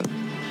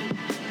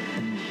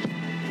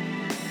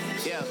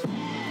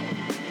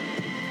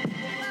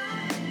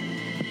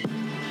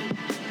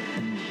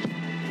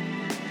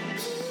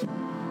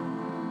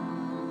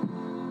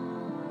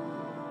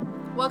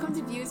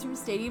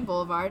Stadium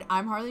Boulevard.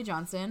 I'm Harley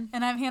Johnson.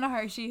 And I'm Hannah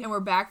Hershey. And we're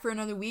back for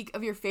another week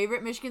of your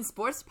favorite Michigan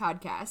sports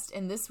podcast.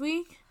 And this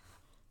week...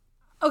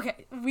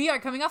 Okay, we are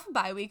coming off a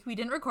bye week. We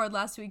didn't record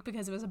last week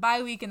because it was a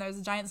bye week and there was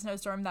a giant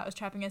snowstorm that was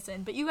trapping us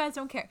in. But you guys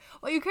don't care.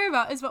 What you care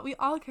about is what we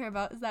all care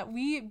about, is that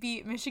we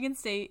beat Michigan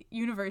State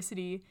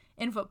University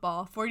in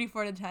football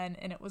 44-10,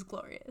 and it was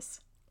glorious.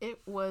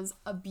 It was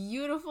a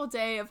beautiful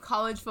day of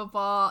college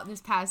football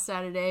this past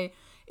Saturday.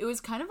 It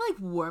was kind of like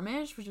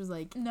warmish, which was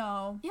like...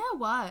 No. Yeah, it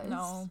was.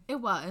 No. It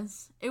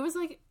was. It was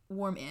like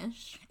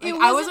warmish. Like,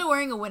 I wasn't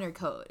wearing a winter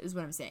coat, is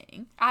what I'm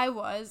saying. I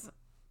was,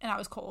 and I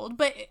was cold.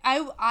 But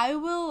I'll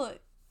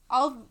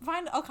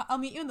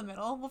meet you in the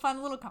middle. We'll find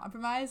a little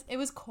compromise. It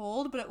was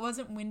cold, but it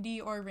wasn't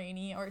windy or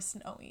rainy or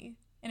snowy.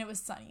 And it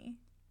was sunny.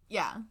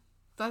 Yeah.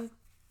 That's...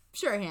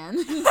 Sure, Han.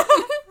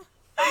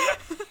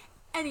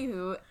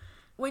 Anywho...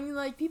 When,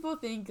 like, people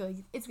think, like,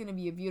 it's gonna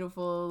be a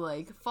beautiful,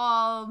 like,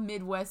 fall,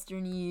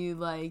 Midwestern-y,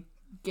 like,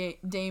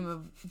 game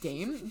of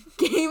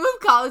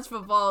college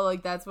football,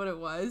 like, that's what it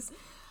was.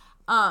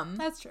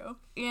 That's true.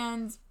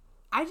 And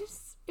it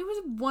was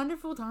a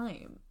wonderful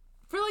time.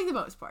 For, like, the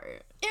most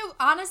part.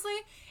 Honestly,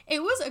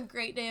 it was a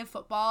great day of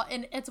football,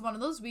 and it's one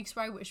of those weeks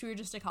where I wish we were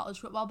just a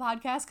college football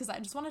podcast, because I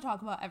just want to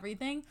talk about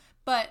everything,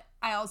 but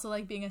I also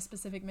like being a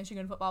specific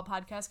Michigan football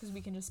podcast, because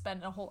we can just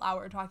spend a whole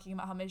hour talking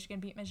about how Michigan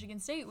beat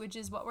Michigan State, which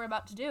is what we're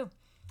about to do.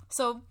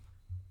 So,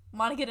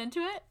 want to get into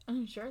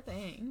it? Sure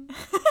thing.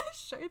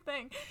 Sure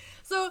thing.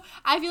 So,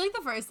 I feel like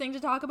the first thing to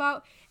talk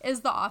about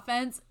is the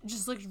offense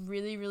just looked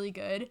really, really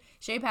good.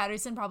 Shea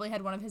Patterson probably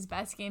had one of his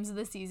best games of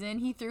the season.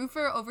 He threw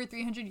for over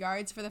 300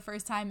 yards for the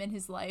first time in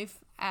his life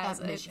at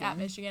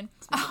Michigan.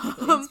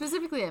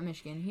 Specifically at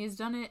Michigan. He has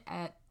done it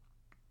at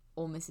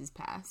Ole Miss's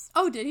past.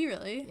 Oh, did he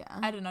really? Yeah.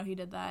 I didn't know he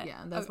did that.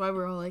 Yeah, that's why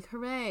we're all like,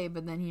 hooray,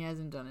 but then he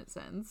hasn't done it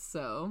since,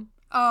 so...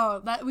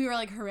 Oh, that we were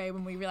like, hooray,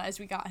 when we realized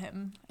we got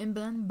him. And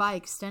then by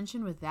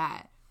extension with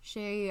that,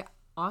 Shea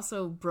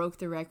also broke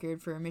the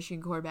record for a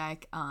Michigan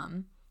quarterback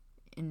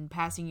in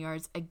passing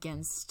yards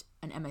against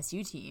an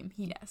MSU team.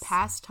 He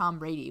passed Tom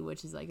Brady,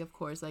 which is, like, of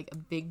course, like, a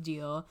big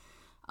deal.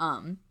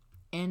 And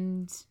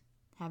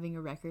having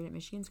a record at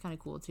Michigan's kind of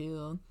cool,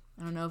 too.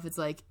 I don't know if it's,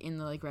 like, in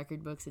the, like,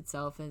 record books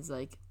itself as,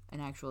 like, an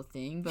actual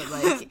thing, but,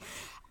 like...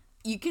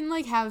 You can,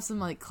 like, have some,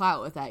 like,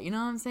 clout with that, you know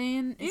what I'm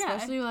saying? Yeah.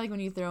 Especially, like,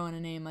 when you throw in a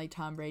name like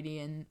Tom Brady,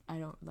 and I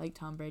don't like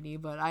Tom Brady,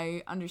 but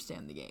I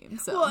understand the game,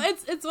 so. Well,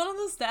 it's one of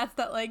those stats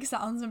that, like,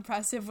 sounds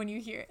impressive when you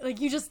hear it.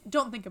 Like, you just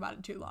don't think about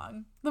it too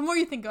long. The more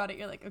you think about it,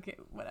 you're like, okay,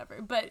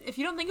 whatever. But if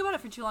you don't think about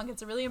it for too long,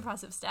 it's a really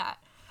impressive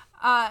stat.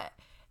 But,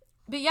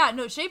 yeah,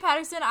 no, Shea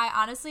Patterson, I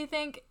honestly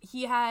think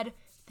he had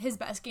his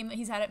best game that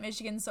he's had at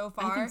Michigan so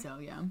far. I think so,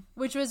 yeah.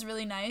 Which was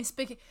really nice.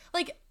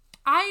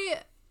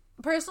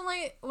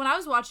 Personally, when I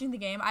was watching the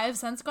game, I have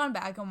since gone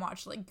back and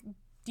watched, like,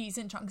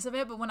 decent chunks of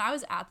it, but when I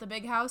was at the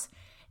Big House,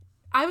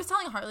 I was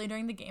telling Harley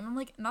during the game, I'm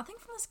like, nothing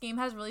from this game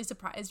has really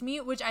surprised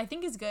me, which I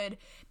think is good,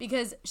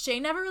 because Shea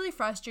never really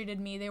frustrated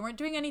me. They weren't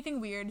doing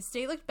anything weird.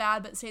 State looked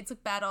bad, but State's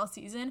looked bad all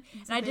season.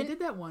 So and they did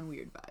that one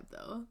weird vibe,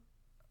 though.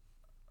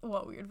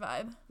 What weird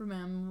vibe?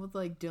 Remember with,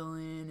 like,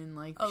 Dylan and,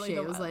 like, Shea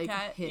like was, like,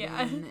 hidden,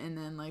 yeah. and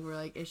then, like, we're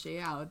like, is Shea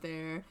out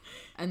there?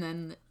 And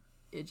then...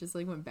 It just,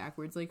 like, went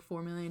backwards, like,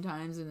 4 million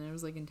times, and then it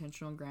was, like,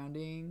 intentional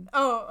grounding.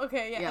 Oh,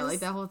 okay, yeah. Yeah, like,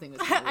 that whole thing was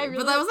weird. Really,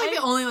 but that was, like,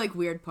 the only, like,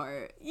 weird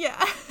part. Yeah.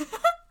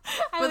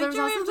 But there was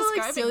also the,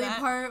 like, silly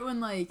part when,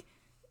 like,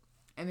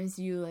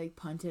 MSU, like,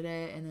 punted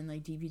it, and then,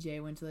 like,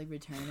 DPJ went to, like,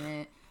 return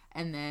it,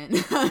 and then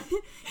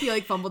he,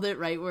 like, fumbled it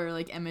right where,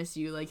 like,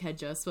 MSU, like, had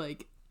just,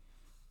 like,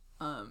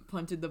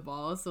 punted the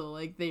ball, so,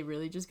 like, they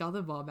really just got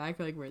the ball back,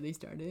 like, where they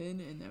started,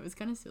 and that was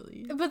kind of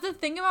silly. But the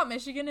thing about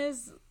Michigan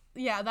is...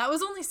 Yeah, that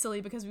was only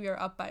silly because we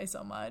were up by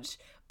so much.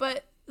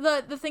 But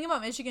the thing about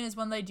Michigan is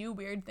when they do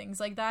weird things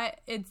like that,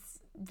 it's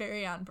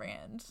very on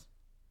brand.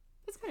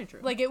 That's kind of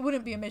true. Like, it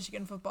wouldn't be a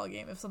Michigan football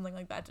game if something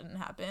like that didn't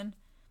happen.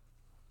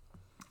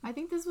 I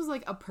think this was,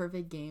 like, a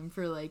perfect game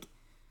for, like,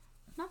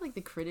 not, like,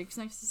 the critics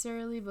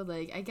necessarily, but,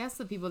 like, I guess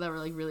the people that were,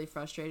 like, really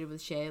frustrated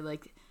with Shea,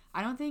 like,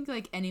 I don't think,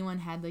 like, anyone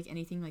had, like,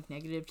 anything, like,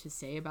 negative to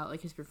say about,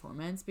 like, his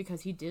performance,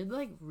 because he did,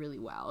 like, really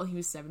well. He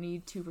was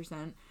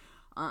 72%.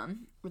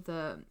 With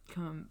the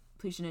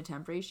completion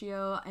attempt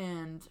ratio,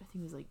 and I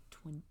think it was like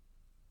 20.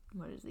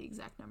 What is the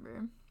exact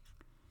number?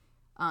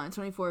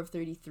 24 of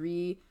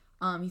 33.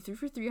 He threw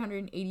for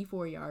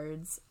 384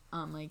 yards.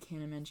 Like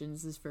Hannah mentioned, this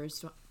is his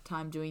first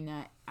time doing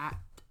that at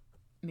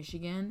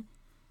Michigan.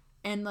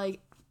 And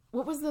like,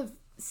 what was the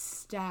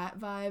stat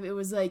vibe? It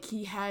was like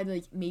he had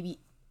like maybe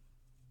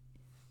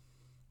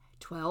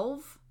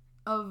 12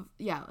 of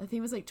I think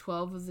it was like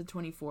 12 of the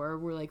 24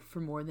 were like for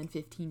more than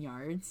 15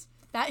 yards.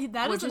 That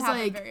doesn't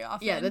happen very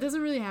often. Yeah, that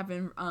doesn't really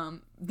happen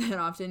that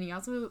often. He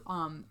also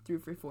threw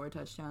for 4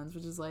 touchdowns,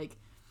 which is like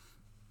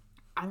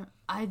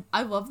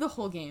I love the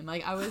whole game.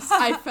 Like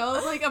I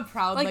felt like a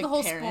proud like the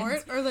whole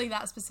parent. sport or like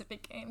that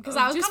specific game because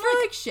I was just for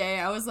like Shea.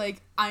 I was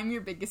like, I'm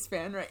your biggest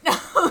fan right now.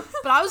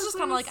 But I was just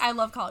kind of like, I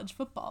love college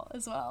football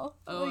as well.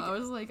 Oh, like, I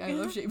was like, I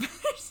love Shea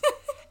Patterson.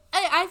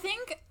 I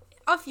think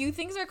a few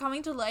things are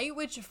coming to light.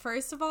 Which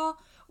first of all,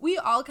 we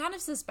all kind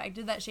of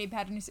suspected that Shea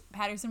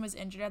Patterson was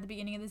injured at the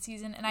beginning of the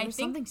season, and I think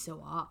something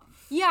so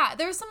off. Yeah,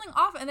 there was something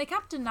off, and they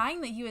kept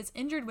denying that he was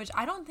injured, which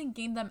I don't think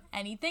gained them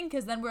anything,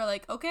 because then we're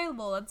like, okay,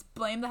 well, let's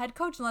blame the head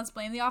coach and let's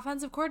blame the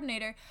offensive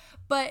coordinator.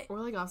 But or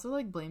like also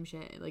like blame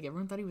Shea. Like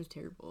everyone thought he was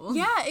terrible.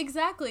 Yeah,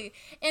 exactly.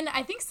 And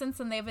I think since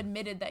then they've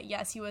admitted that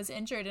yes, he was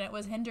injured and it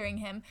was hindering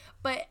him,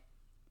 but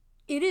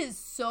it is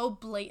so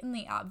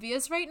blatantly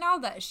obvious right now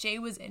that Shea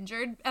was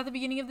injured at the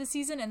beginning of the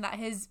season and that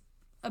his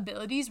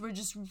abilities were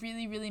just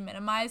really, really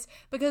minimized,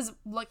 because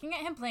looking at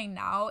him playing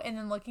now and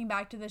then looking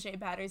back to the Shea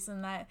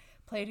Patterson that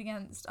played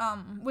against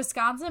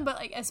Wisconsin, but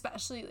like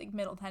especially like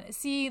Middle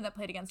Tennessee that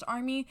played against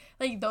Army,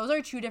 like those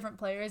are two different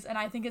players, and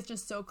I think it's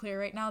just so clear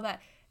right now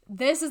that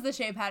this is the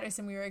Shea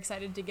Patterson we were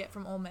excited to get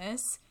from Ole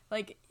Miss.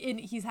 Like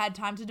he's had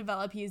time to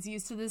develop. He's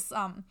used to this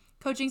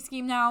coaching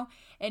scheme now,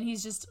 and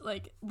he's just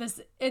like this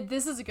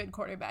is a good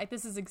quarterback.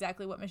 This is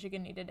exactly what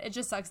Michigan needed. It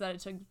just sucks that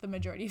it took the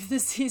majority of the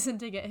season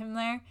to get him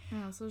there.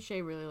 Yeah, so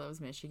Shea really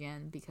loves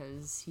Michigan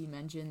because he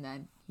mentioned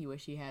that he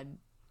wished he had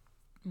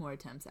more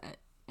attempts at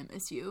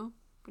MSU,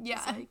 which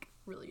is like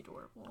really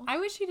adorable. I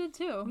wish he did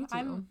too. Me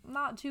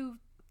too.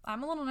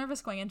 I'm a little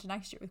nervous going into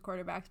next year with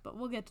quarterbacks, but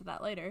we'll get to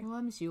that later.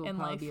 Well, MSU will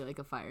probably be like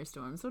a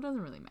firestorm, so it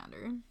doesn't really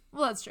matter.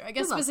 Well, that's true. I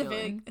guess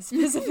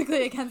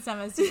specifically against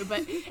MSU,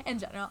 but in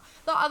general.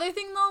 The other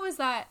thing, though, is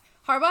that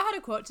Harbaugh had a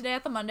quote today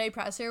at the Monday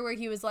presser where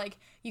he was like,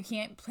 you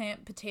can't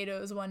plant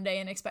potatoes one day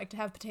and expect to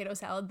have potato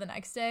salad the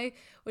next day,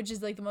 which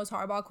is like the most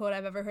Harbaugh quote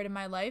I've ever heard in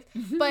my life.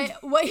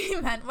 But what he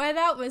meant by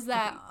that was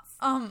that,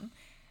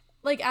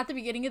 like at the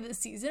beginning of the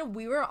season,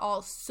 we were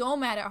all so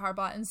mad at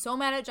Harbaugh and so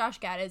mad at Josh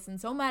Gaddis and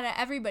so mad at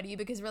everybody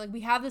because we're like, we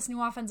have this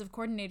new offensive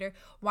coordinator.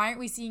 Why aren't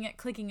we seeing it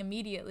clicking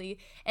immediately?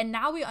 And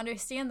now we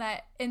understand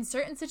that in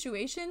certain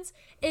situations,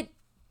 it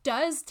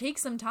does take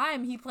some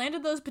time. He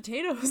planted those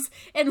potatoes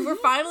and we're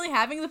finally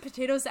having the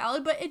potato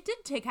salad, but it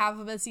did take half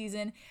of a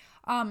season.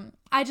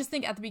 I just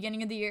think at the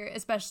beginning of the year,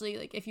 especially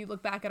like if you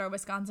look back at our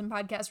Wisconsin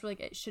podcast, we're like,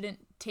 it shouldn't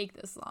take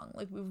this long.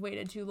 Like we've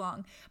waited too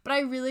long. But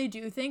I really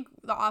do think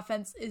the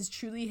offense is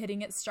truly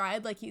hitting its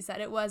stride, like he said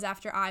it was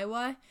after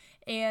Iowa.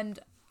 And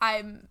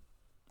I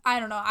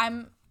don't know,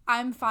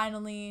 I'm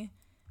finally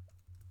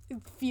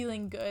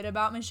feeling good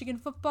about Michigan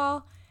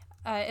football,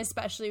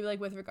 especially like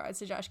with regards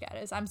to Josh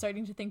Gaddis. I'm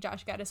starting to think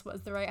Josh Gaddis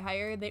was the right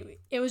hire.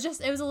 It was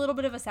a little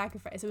bit of a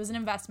sacrifice. It was an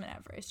investment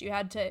at first. You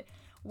had to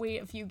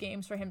wait a few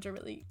games for him to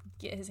really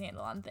get his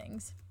handle on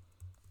things.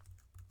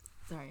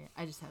 Sorry,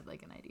 I just had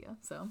like an idea.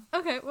 So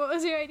okay, what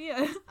was your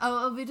idea?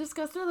 Oh, we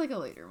discussed it like a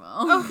later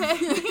mo.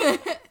 Okay.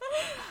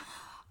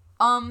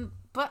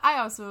 But I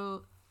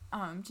also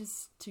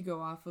just to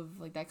go off of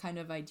like that kind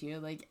of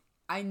idea, like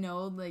I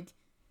know like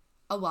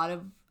a lot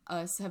of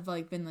us have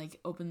like been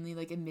like openly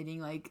like admitting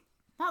like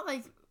not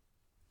like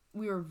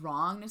we were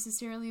wrong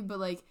necessarily, but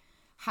like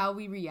how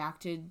we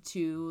reacted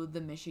to the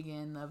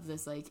Michigan of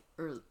this like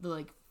or the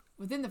like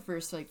within the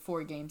first like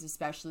 4 games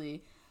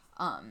especially,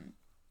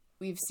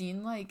 we've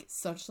seen like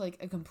such like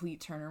a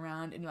complete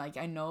turnaround, and like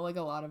I know like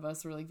a lot of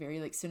us were like very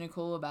like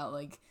cynical about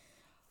like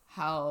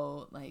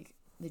how like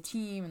the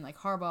team and like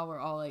Harbaugh were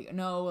all like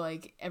no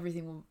like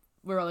everything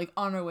we're like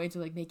on our way to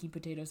like making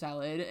potato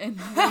salad, and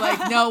we're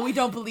like no, we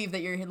don't believe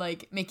that you're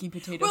like making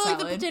potato salad.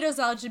 Well, like the potato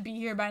salad should be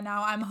here by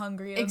now. I'm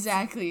hungry.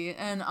 Exactly.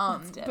 And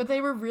but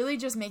they were really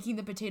just making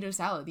the potato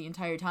salad the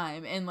entire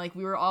time, and like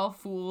we were all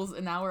fools,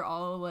 and now we're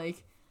all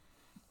like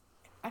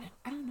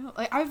I don't know.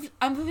 Like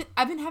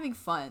I've been having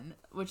fun,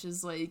 which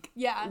is like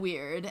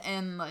weird,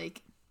 and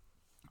like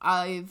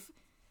I've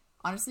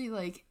honestly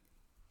like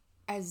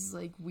as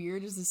like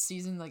weird as this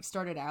season like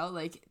started out,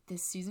 like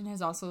this season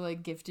has also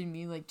like gifted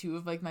me like 2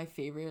 of like my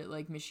favorite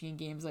like Michigan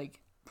games like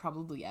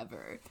probably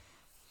ever.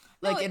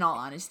 Like no, in all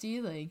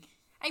honesty, like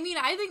I mean,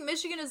 I think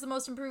Michigan is the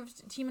most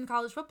improved team in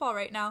college football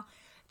right now.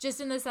 Just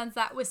in the sense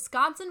that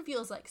Wisconsin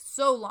feels like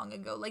so long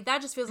ago. Like,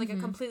 that just feels like a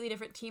completely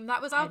different team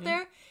that was out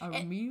there.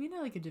 Maybe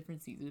not like a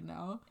different season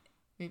now.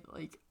 Maybe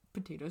like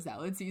potato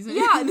salad season.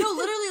 Yeah, no,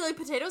 literally like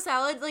potato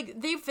salad. Like,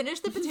 they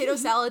finished the potato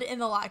salad in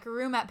the locker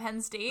room at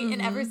Penn State.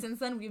 And ever since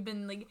then, we've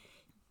been like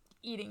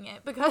eating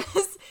it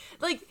because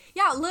like,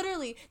 yeah,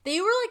 literally they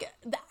were like,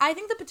 I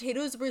think the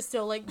potatoes were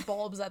still like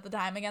bulbs at the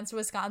time against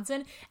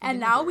Wisconsin. And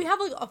now we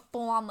have like a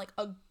full on like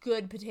a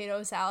good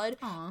potato salad.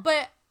 Aww.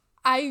 But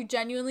I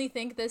genuinely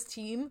think this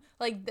team,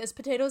 like this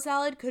potato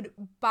salad, could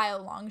by a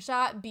long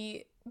shot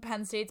beat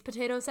Penn State's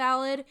potato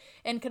salad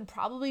and could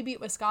probably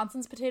beat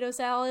Wisconsin's potato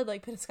salad.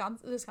 Like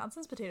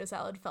Wisconsin's potato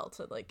salad fell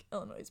to like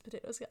Illinois'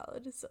 potato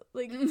salad. So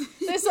like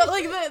there's so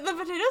like the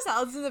potato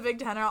salads in the Big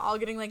Ten are all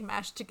getting like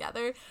mashed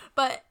together.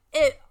 But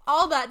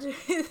all that to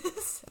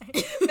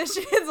say,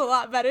 Michigan's a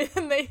lot better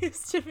than they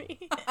used to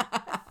be.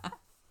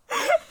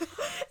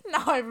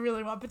 Now I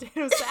really want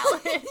potato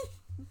salad.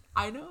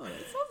 I know.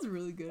 It sounds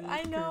really good.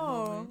 I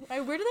know.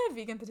 Where do they have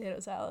vegan potato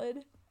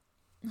salad?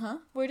 Huh?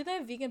 Where do they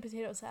have vegan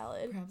potato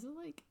salad? Perhaps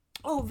like...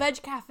 Oh,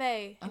 Veg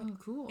Cafe.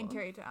 Cool. In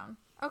Carytown.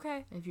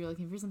 Okay. If you're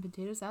looking for some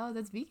potato salad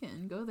that's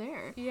vegan, go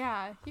there.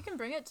 Yeah. You can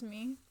bring it to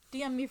me.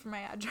 DM me for my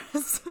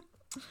address.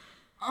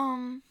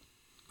 What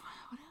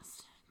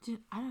else I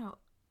don't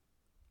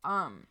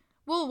know.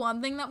 Well,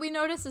 one thing that we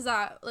noticed is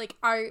that, like,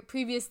 our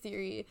previous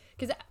theory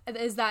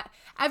is that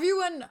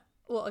everyone,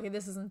 well, okay,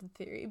 this isn't the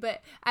theory,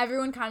 but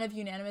everyone kind of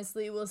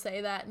unanimously will say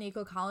that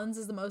Nico Collins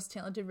is the most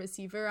talented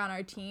receiver on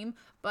our team,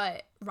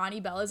 but Ronnie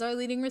Bell is our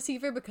leading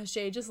receiver because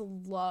Shea just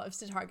loves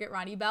to target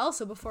Ronnie Bell.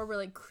 So before, we're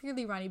like,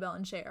 clearly Ronnie Bell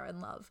and Shea are in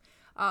love.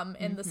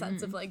 In the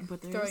sense of, like,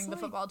 throwing the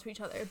football to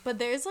each other. But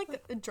there's,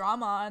 like,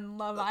 drama on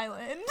Love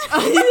Island.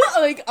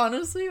 Like,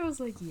 honestly, I was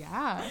like,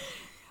 yeah.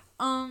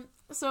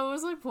 So it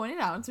was, like, pointed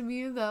out to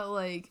me that,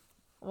 like,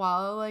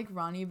 while, like,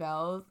 Ronnie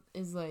Bell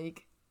is,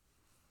 like,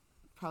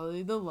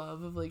 probably the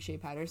love of, like, Shea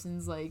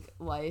Patterson's, like,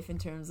 life in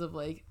terms of,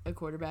 like, a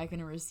quarterback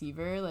and a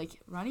receiver,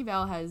 like, Ronnie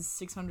Bell has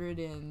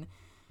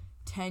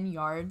 610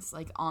 yards,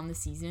 like, on the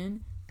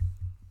season.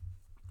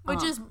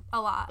 Which is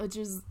a lot. Which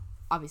is,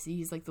 obviously,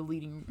 he's, like, the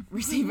leading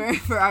receiver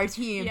for our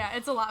team. Yeah,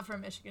 it's a lot for a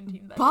Michigan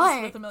team that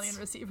is with a million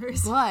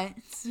receivers. But.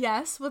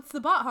 Yes, what's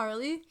the but,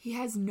 Harley? He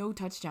has no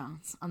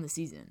touchdowns on the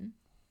season.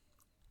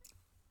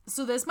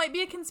 So this might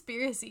be a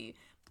conspiracy.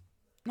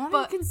 Not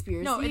a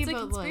conspiracy. No, it's a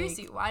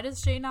conspiracy. Like, why does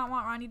Shea not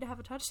want Ronnie to have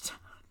a touchdown?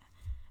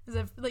 As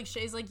if, like,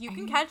 Shea's like, you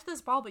can catch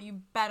this ball, but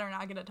you better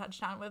not get a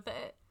touchdown with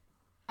it.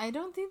 I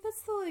don't think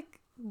that's the,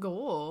 like,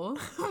 goal.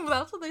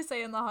 That's what they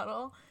say in the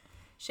huddle.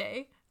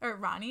 Shea, or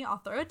Ronnie, I'll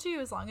throw it to you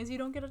as long as you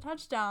don't get a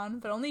touchdown,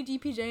 but only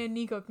DPJ and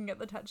Nico can get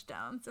the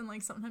touchdowns, and,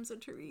 like, sometimes a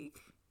Tariq.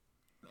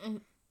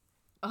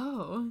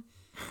 Oh.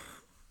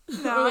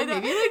 No, like,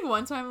 maybe, like,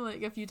 one time,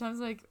 like, a few times,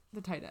 like,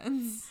 the tight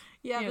ends.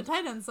 Yeah, the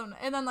tight ends, and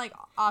then, like,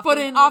 often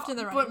the running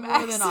backs.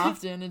 More than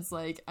often, it's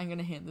like, I'm going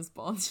to hand this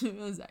ball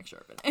to Zach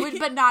Charbonnet.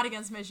 But not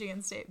against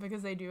Michigan State,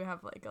 because they do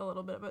have, like, a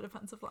little bit of a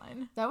defensive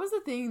line. That was the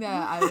thing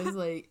that I was,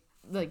 like,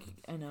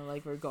 I know,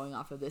 like, we're going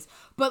off of this,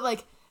 but,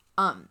 like,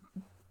 I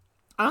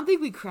don't think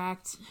we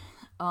cracked,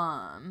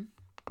 no,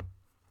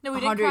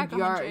 we didn't crack 100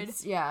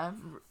 yards, yeah,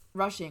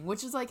 rushing,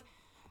 which is, like,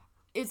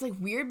 it's, like,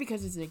 weird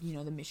because it's, like, you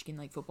know, the Michigan,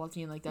 like, football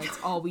team, like,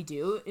 that's all we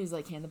do is,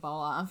 like, hand the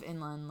ball off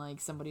and then, like,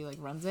 somebody, like,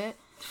 runs it.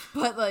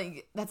 But,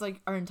 like, that's,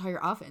 like, our entire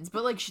offense.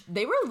 But, like,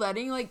 they were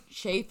letting, like,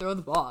 Shea throw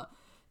the ball.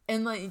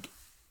 And, like,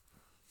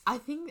 I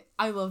think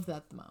I love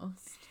that the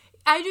most.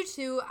 I do,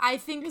 too. I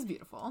think it was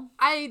beautiful.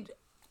 I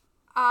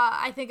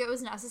think it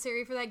was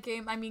necessary for that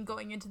game. I mean,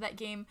 going into that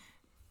game,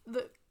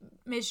 the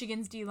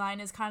Michigan's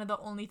D-line is kind of the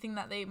only thing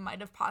that they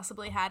might have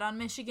possibly had on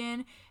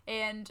Michigan.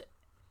 And,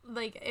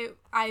 like,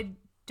 I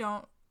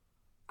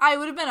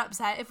would have been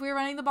upset if we were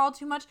running the ball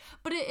too much,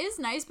 but it is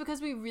nice because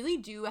we really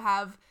do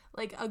have,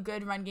 like, a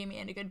good run game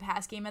and a good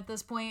pass game at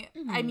this point.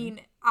 Mm-hmm. I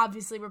mean,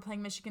 obviously we're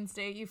playing Michigan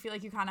State. You feel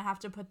like you kind of have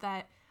to put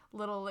that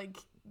little, like,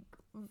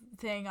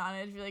 thing on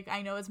it. You're like,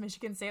 I know it's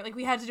Michigan State. Like,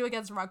 we had to do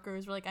against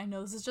Rutgers. We're like, I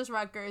know this is just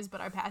Rutgers,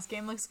 but our pass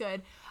game looks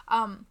good.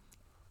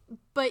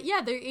 But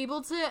yeah, they're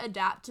able to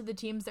adapt to the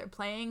teams they're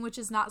playing, which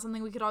is not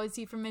something we could always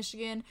see from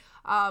Michigan.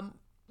 We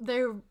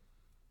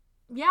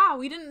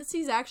didn't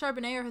see Zach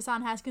Charbonnet or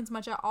Hassan Haskins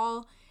much at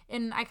all,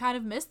 and I kind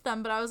of missed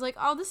them, but I was like,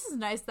 oh, this is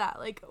nice that,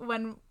 like,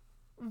 when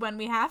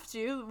we have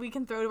to, we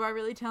can throw to our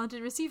really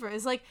talented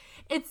receivers. Like,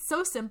 it's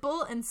so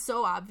simple and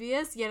so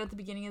obvious, yet at the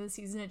beginning of the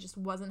season, it just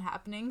wasn't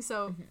happening,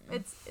 so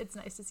it's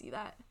nice to see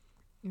that.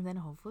 And then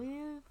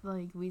hopefully,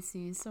 like, we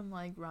see some,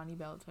 like, Ronnie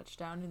Bell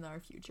touchdown in our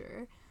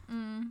future.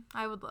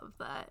 I would love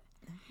that.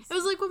 It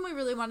was like when we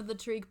really wanted the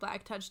Tariq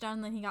Black touchdown,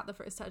 and then he got the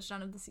first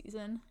touchdown of the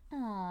season.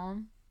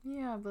 Aww.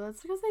 Yeah, but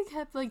that's because they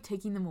kept, like,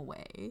 taking them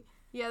away.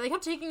 Yeah, they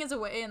kept taking his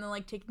away and then,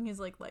 like, taking his,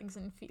 like, legs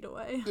and feet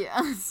away.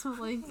 Yeah, so,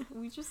 like,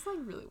 we just, like,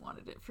 really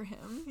wanted it for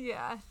him.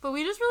 Yeah, but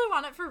we just really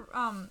want it for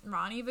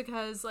Ronnie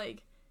because,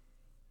 like,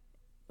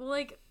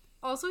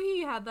 also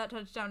he had that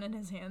touchdown in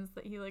his hands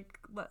that he, like,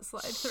 let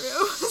slide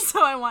through.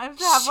 So I want him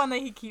to have one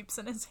that he keeps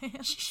in his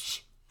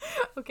hands.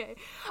 Okay.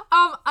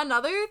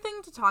 Another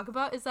thing to talk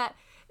about is that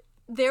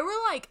there were,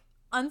 like,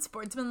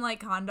 unsportsmanlike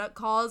conduct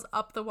calls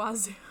up the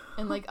wazoo.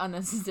 And, like,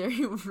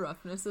 unnecessary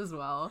roughness as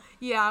well.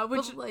 Yeah,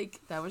 which, but,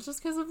 like, that was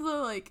just because of the,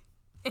 like,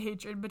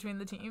 hatred between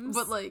the teams.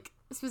 But, like,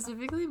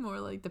 specifically more,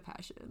 like, the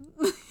passion.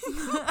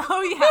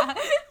 Oh, yeah.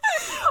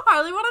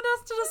 Harley wanted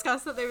us to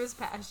discuss that there was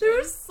passion. There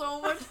was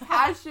so much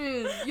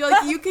passion.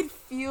 You could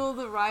feel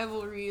the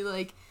rivalry,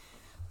 like,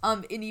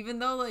 and even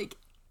though, like,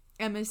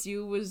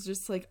 MSU was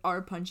just, like,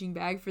 our punching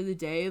bag for the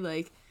day,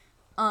 like,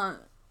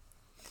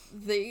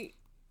 they,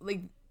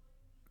 like,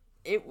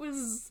 it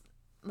was,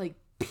 like,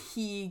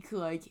 peak,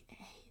 like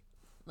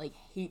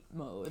hate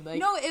mode. Like,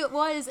 no, it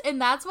was, and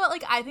that's what,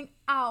 like, I think,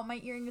 ow, my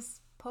earring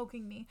is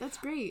poking me. That's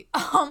great.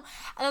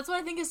 That's what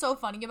I think is so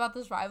funny about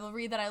this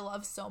rivalry that I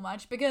love so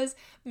much, because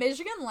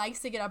Michigan likes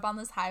to get up on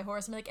this high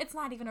horse and be like, it's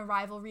not even a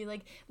rivalry,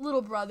 like,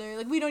 little brother,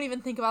 like, we don't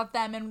even think about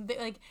them, and they,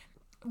 like,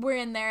 we're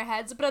in their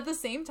heads. But at the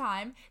same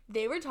time,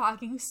 they were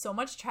talking so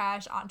much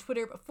trash on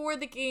Twitter before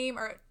the game,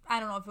 or I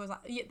don't know if it was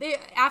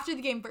after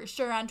the game for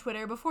sure on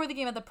Twitter. Before the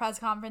game at the press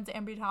conference,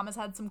 Ambry Thomas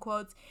had some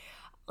quotes.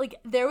 Like,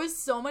 there was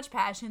so much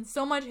passion,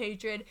 so much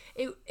hatred.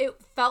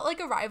 It felt like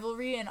a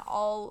rivalry in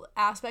all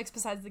aspects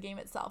besides the game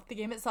itself. The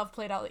game itself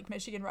played out like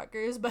Michigan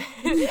Rutgers, but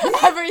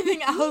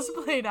everything else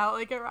played out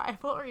like a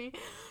rivalry.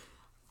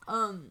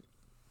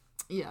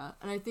 Yeah,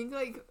 and I think,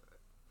 like,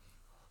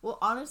 well,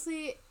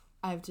 honestly,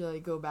 I have to,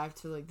 like, go back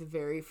to, like, the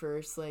very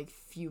first, like,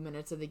 few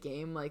minutes of the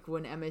game, like,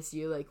 when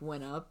MSU, like,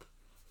 went up.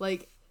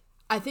 Like,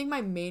 I think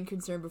my main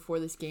concern before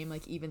this game,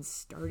 like, even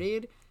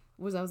started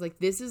was I was like,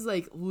 this is,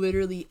 like,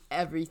 literally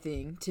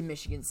everything to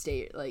Michigan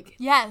State. Like,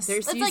 yes, their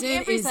it's season like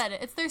Avery is, said,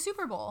 it's their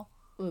Super Bowl.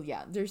 well,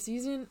 yeah, their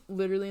season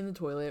literally in the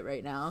toilet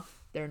right now.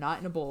 They're not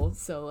in a bowl,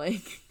 so,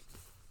 like,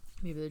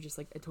 maybe they're just,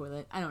 like, a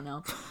toilet. I don't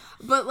know.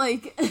 But,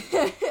 like,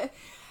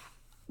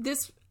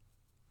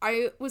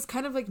 I was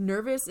kind of, like,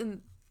 nervous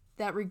in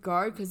that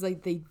regard because,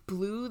 like, they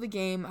blew the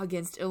game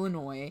against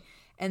Illinois,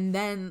 and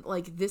then,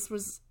 like, this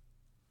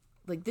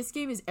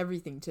game is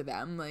everything to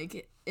them.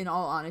 Like, in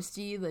all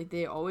honesty, like,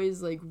 they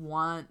always, like,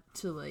 want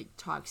to, like,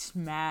 talk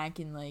smack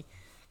and, like,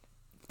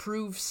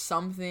 prove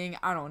something.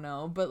 I don't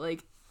know. But,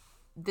 like,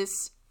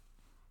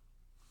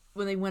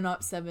 when they went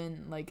up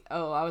 7, like,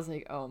 I was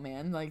like, oh,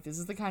 man, like, this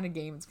is the kind of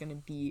game it's gonna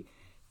be.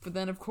 But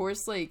then, of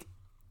course, like,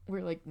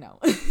 we're like, no.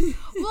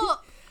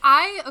 Well,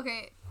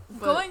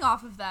 going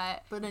off of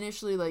that. But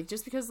initially, like,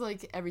 just because,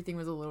 like, everything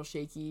was a little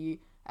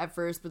shaky at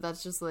first, but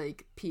that's just,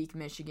 like, peak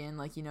Michigan.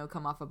 Like, you know,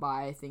 come off a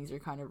bye, things are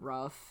kind of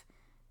rough.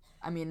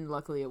 I mean,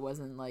 luckily it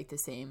wasn't, like, the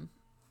same,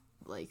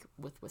 like,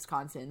 with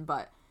Wisconsin.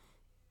 But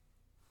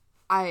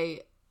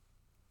I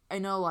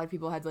know a lot of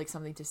people had, like,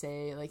 something to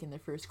say, like, in the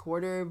first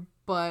quarter.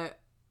 But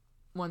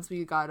once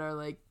we got our,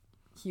 like,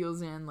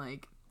 heels in,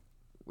 like,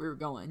 we were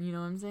going. You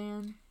know what I'm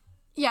saying?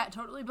 Yeah,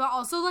 totally. But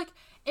also, like,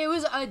 it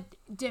was a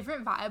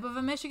different vibe of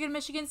a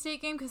Michigan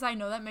State game because I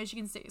know that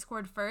Michigan State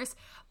scored first,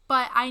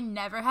 but I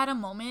never had a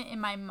moment in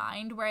my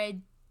mind where I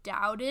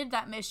doubted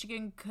that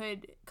Michigan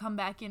could come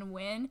back and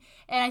win.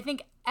 And I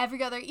think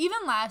even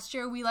last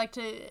year, we like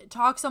to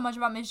talk so much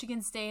about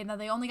Michigan State and that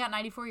they only got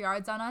 94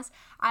 yards on us.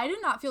 I did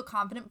not feel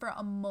confident for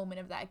a moment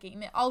of that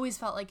game. It always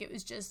felt like it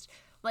was just,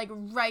 like,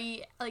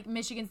 right, like,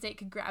 Michigan State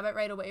could grab it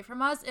right away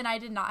from us, and I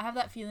did not have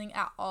that feeling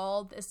at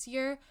all this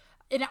year.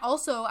 And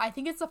also, I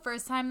think it's the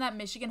first time that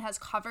Michigan has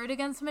covered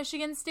against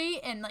Michigan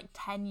State in, like,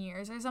 10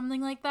 years or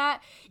something like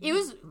that. It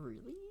was...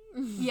 Really?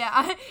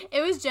 Yeah,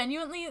 it was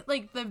genuinely,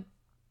 like,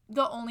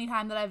 the only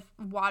time that I've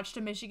watched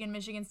a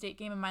Michigan State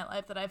game in my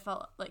life that I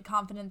felt, like,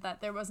 confident that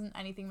there wasn't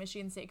anything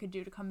Michigan State could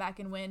do to come back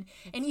and win.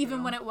 That's and even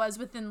true. When it was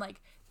within,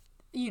 like,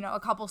 you know, a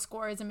couple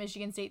scores and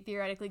Michigan State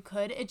theoretically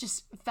could, it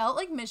just felt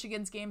like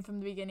Michigan's game from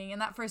the beginning.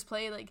 And that first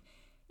play, like,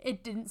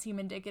 it didn't seem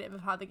indicative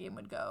of how the game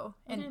would go.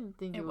 And I didn't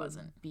think it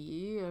wasn't.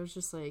 I was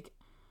just like,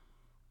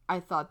 I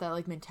thought that,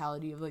 like,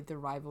 mentality of, like, the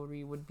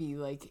rivalry would be,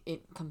 like,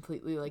 it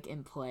completely, like,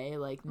 in play.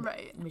 Like,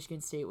 right.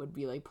 Michigan State would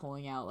be, like,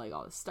 pulling out, like,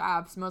 all the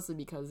stops, mostly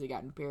because they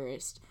got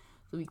embarrassed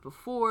the week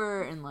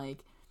before. And,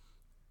 like,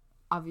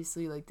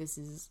 obviously, like, this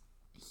is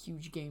a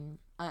huge game,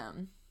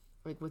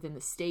 like, within the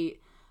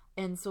state.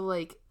 And so,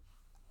 like,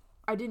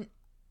 I didn't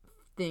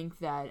think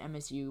that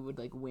MSU would,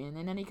 like, win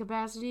in any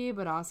capacity,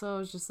 but also I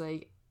was just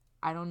like,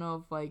 I don't know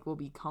if, like, we'll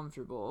be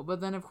comfortable.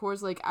 But then, of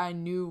course, like, I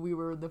knew we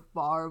were the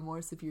far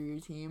more superior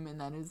team,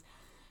 and that is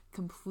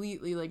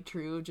completely, like,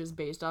 true, just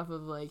based off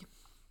of, like,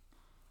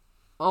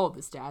 all the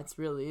stats,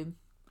 really.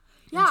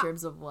 Yeah. In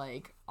terms of,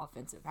 like,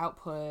 offensive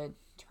output,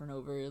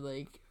 turnovers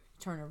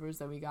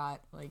that we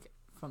got, like,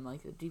 from,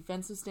 like, a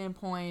defensive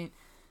standpoint.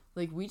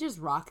 Like, we just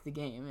rocked the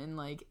game, and,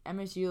 like,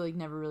 MSU, like,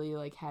 never really,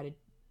 like, had a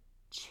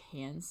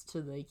chance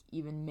to, like,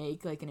 even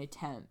make, like, an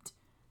attempt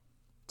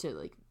to,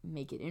 like,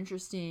 make it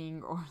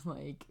interesting or,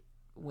 like,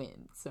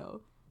 win.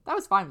 So that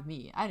was fine with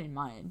me. I didn't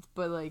mind.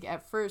 But, like,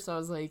 at first I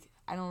was like,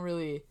 I don't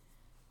really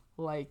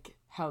like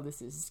how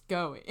this is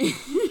going.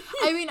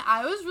 I mean,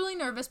 I was really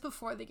nervous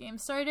before the game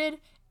started.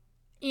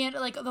 And,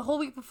 like, the whole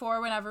week before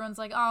when everyone's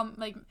like,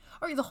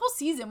 or the whole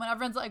season when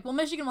everyone's like, well,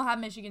 Michigan will have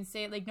Michigan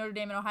State, like, Notre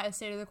Dame and Ohio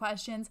State are the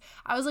questions.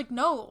 I was like,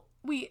 no,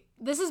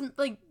 this is,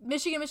 like,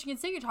 Michigan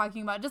State you're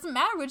talking about. It doesn't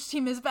matter which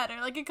team is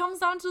better. Like, it comes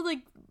down to,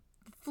 like,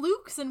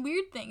 flukes and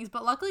weird things.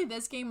 But luckily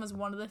this game was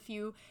one of the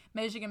few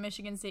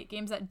Michigan State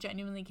games that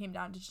genuinely came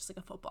down to just, like,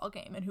 a football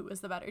game and who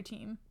was the better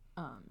team.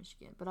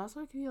 Michigan. But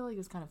also I feel like it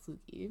was kind of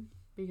fluky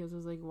because it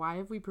was like, why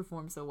have we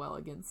performed so well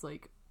against,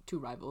 like, two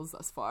rivals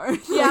thus far?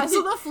 Yeah,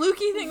 so the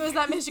fluky thing was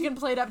that Michigan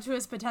played up to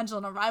his potential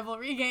in a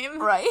rivalry game.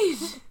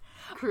 Right?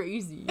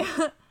 Crazy.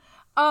 But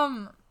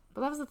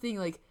that was the thing,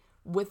 like,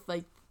 with,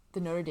 like, the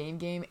Notre Dame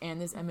game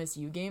and this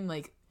MSU game,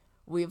 like,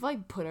 we've,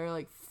 like, put our,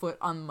 like, foot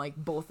on, like,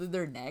 both of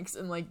their necks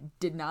and, like,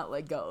 did not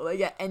let go, like,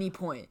 at any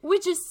point.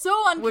 Which is so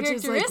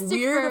uncharacteristic. Which is, like,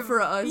 weird for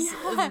us,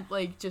 yeah. And,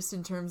 like, just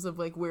in terms of,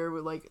 like, where,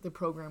 like, the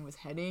program was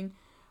heading.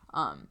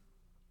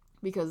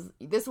 Because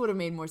this would have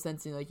made more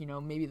sense in, like, you know,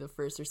 maybe the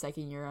first or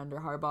second year under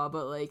Harbaugh,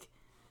 but, like,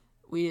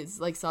 we,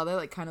 like, saw that,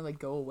 like, kind of, like,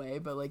 go away,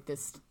 but, like,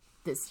 this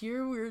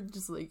year, we were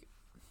just, like,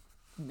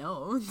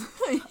 no.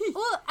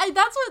 Well,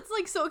 that's what's,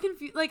 like, so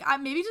confused. Like,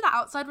 maybe to the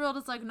outside world,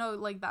 it's like, no,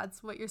 like,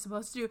 that's what you're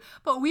supposed to do.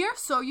 But we are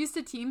so used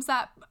to teams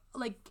that,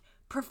 like,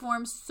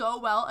 perform so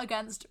well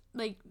against,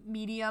 like,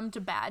 medium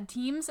to bad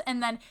teams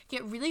and then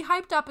get really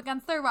hyped up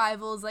against their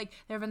rivals. Like,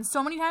 there have been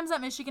so many times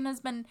that Michigan has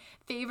been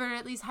favored or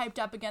at least hyped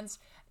up against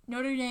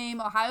Notre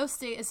Dame, Ohio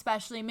State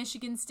especially,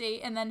 Michigan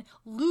State, and then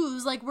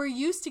lose. Like, we're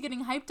used to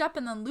getting hyped up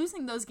and then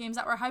losing those games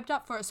that we're hyped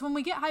up for. So when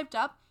we get hyped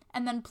up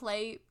and then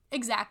play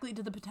exactly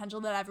to the potential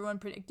that everyone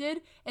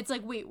predicted, it's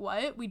like, wait,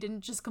 what? We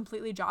didn't just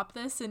completely drop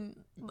this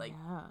and, like,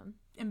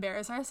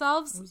 embarrass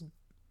ourselves?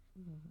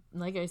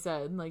 Like I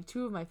said, like,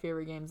 2 of my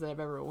favorite games that I've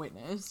ever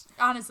witnessed.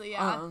 Honestly,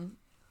 yeah.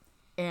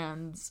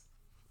 And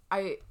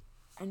I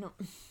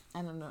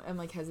don't know. I'm,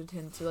 like,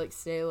 hesitant to, like,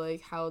 say,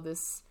 like, how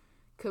this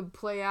could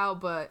play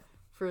out, but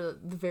for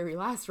the very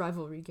last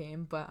rivalry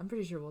game, but I'm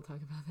pretty sure we'll talk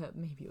about that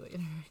maybe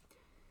later.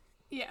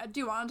 Yeah, do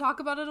you want to talk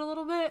about it a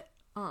little bit?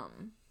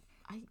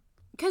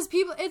 Because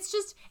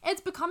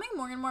it's becoming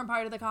more and more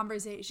part of the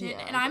conversation,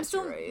 and I'm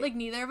still, like,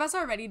 neither of us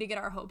are ready to get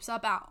our hopes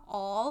up at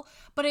all,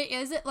 but it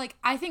is, like,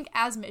 I think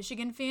as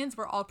Michigan fans,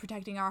 we're all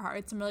protecting our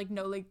hearts, and we're like,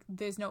 no, like,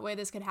 there's no way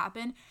this could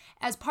happen.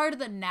 As part of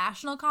the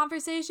national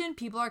conversation,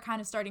 people are kind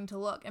of starting to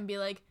look and be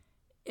like,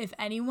 if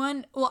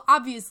anyone, well,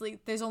 obviously,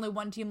 there's only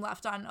one team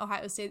left on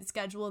Ohio State's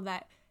schedule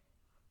that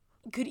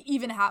could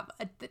even have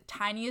the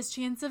tiniest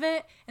chance of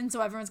it, and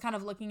so everyone's kind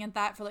of looking at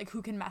that for, like,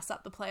 who can mess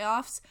up the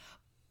playoffs.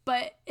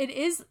 But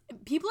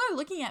people are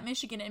looking at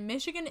Michigan, and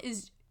Michigan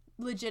is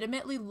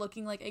legitimately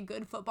looking like a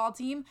good football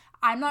team.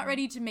 I'm not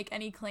ready to make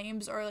any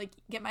claims or, like,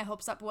 get my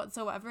hopes up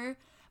whatsoever,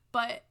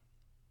 but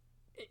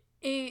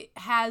it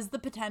has the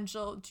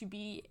potential to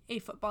be a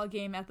football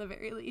game at the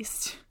very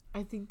least.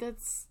 I think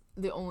that's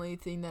the only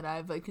thing that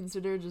I've, like,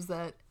 considered is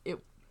that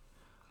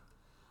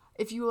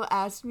if you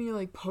asked me,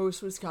 like,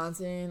 post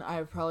Wisconsin,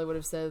 I probably would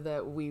have said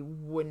that we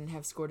wouldn't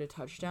have scored a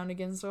touchdown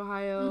against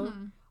Ohio.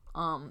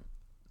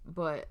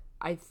 But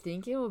I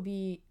think it will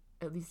be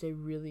at least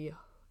the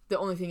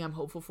only thing I'm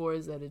hopeful for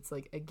is that it's,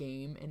 like, a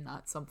game and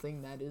not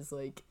something that is,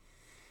 like,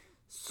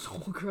 soul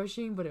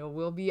crushing, but it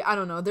will be. I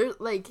don't know. There's,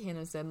 like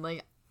Hannah said,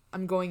 like,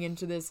 I'm going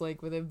into this,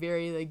 like, with a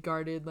very, like,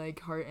 guarded, like,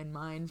 heart and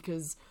mind,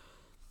 because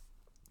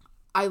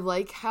I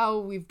like how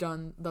we've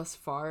done thus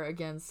far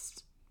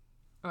against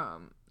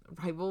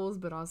rivals,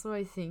 but also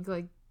I think,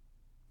 like,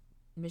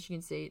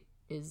 Michigan State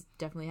is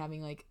definitely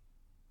having, like,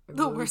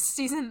 the worst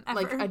season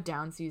ever. Like, a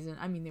down season.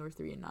 I mean, they were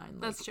 3-9.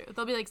 Like, that's true.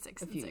 They'll be, like,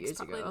 6-6 a few years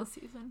probably ago. this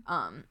season.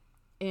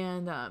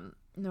 And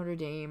Notre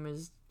Dame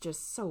is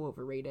just so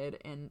overrated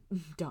and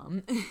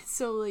dumb.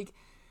 So, like,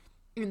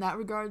 in that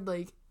regard,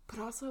 like, but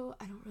also,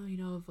 I don't really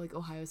know if, like,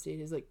 Ohio State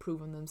has, like,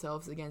 proven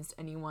themselves against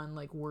anyone,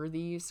 like,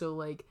 worthy. So,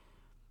 like,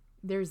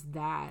 there's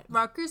that.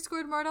 Rutgers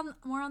scored more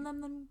on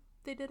them than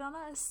they did on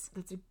us.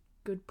 That's a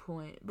good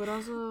point. But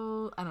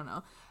also, I don't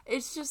know.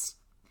 It's just,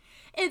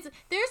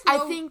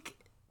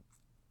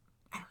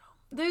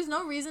 there's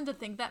no reason to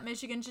think that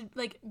Michigan should,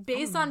 like,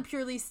 based on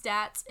purely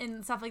stats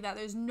and stuff like that,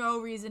 there's no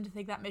reason to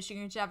think that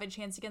Michigan should have a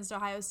chance against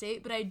Ohio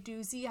State, but I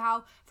do see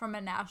how, from a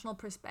national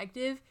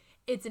perspective,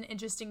 it's an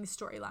interesting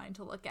storyline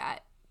to look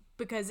at,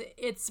 because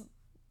it's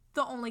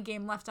the only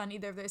game left on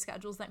either of their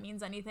schedules that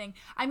means anything.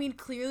 I mean,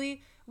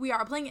 clearly, we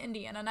are playing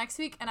Indiana next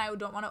week, and I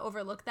don't want to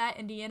overlook that.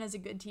 Indiana's a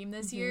good team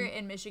this year,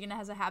 and Michigan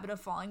has a habit of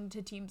falling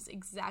to teams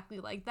exactly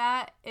like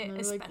that,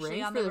 especially,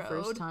 like, on the road. For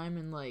the first time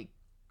in, like,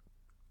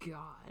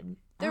 God,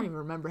 I don't even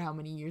remember how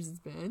many years it's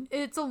been.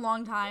 It's a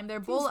long time. They're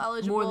bowl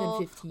eligible. More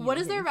than 15. What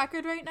is their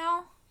record right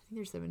now?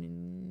 I think they're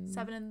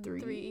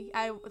 7-3.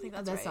 I think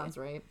that's right. That sounds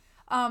right.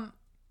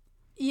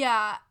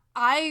 Yeah,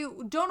 I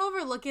don't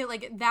overlook it.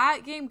 Like,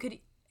 that game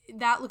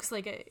that looks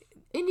like a...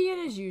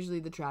 Indiana is usually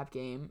the trap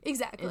game.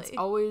 Exactly. It's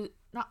always,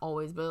 not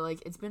always, but,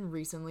 like, it's been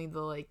recently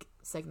the, like,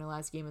 second to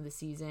last game of the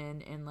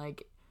season, and,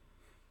 like,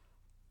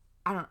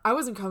 I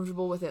wasn't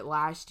comfortable with it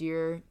last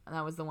year, and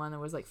that was the one that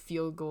was, like,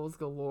 field goals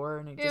galore,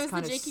 and it just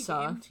kind of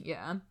sucked. Game.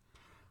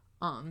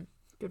 Yeah.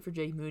 Good for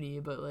Jake Moody,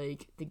 but,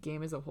 like, the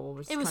game as a whole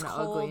was kind of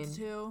ugly.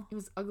 Too. It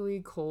was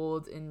ugly,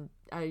 cold, and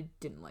I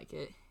didn't like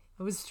it.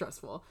 It was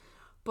stressful.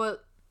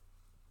 But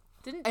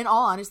in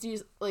all honesty,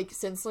 like,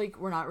 since, like,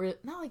 we're not really,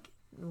 not like,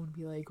 it would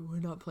be like, we're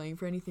not playing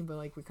for anything, but,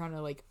 like, we kind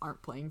of, like,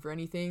 aren't playing for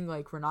anything.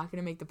 Like, we're not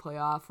going to make the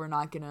playoff. We're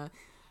not going to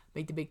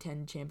make the Big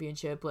Ten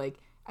championship. Like,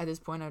 at this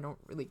point, I don't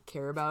really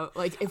care about,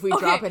 like, if we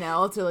drop an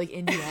L to, like,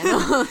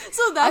 Indiana.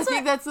 So I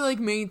think that's the, like,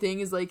 main thing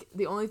is, like,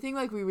 the only thing,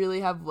 like, we really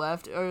have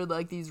left are,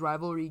 like, these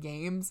rivalry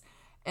games.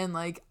 And,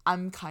 like,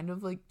 I'm kind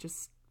of, like,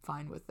 just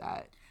fine with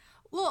that.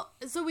 Well,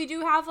 so we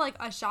do have, like,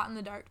 a shot in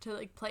the dark to,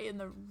 like, play in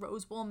the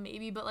Rose Bowl,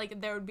 maybe, but, like,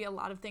 there would be a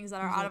lot of things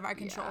that are out of our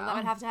control that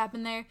would have to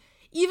happen there.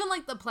 Even,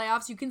 like, the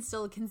playoffs, you can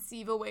still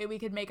conceive a way we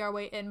could make our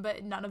way in,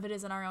 but none of it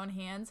is in our own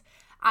hands.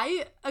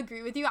 I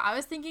agree with you. I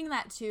was thinking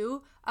that,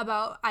 too,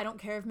 about I don't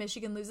care if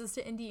Michigan loses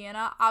to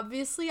Indiana.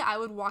 Obviously, I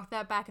would walk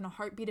that back in a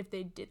heartbeat if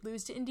they did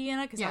lose to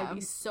Indiana, because I would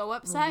be so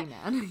upset.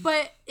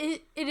 But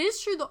it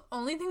is true. The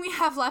only thing we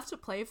have left to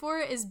play for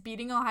is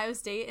beating Ohio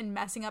State and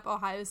messing up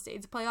Ohio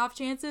State's playoff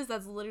chances.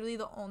 That's literally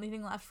the only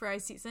thing left for our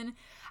season.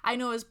 I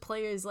know as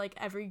players, like,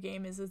 every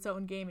game is its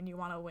own game and you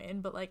want to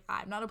win, but, like,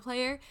 I'm not a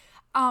player.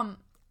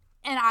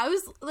 And I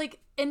was, like,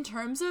 in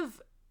terms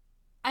of,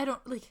 I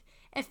don't, like,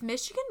 if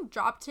Michigan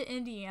dropped to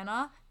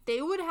Indiana,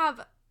 they would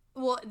have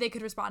well, they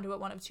could respond to it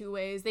one of two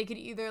ways. They could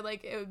either,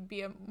 like, it would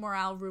be a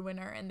morale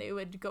ruiner and they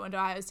would go into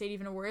Ohio State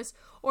even worse,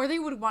 or they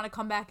would want to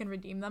come back and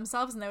redeem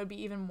themselves and they would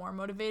be even more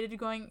motivated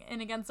going in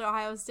against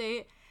Ohio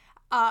State.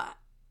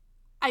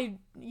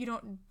 You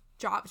don't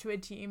drop to a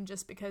team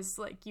just because,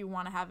 like, you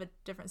want to have a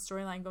different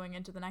storyline going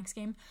into the next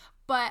game.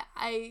 But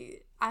I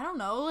don't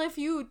know, if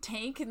you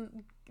tank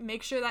and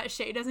make sure that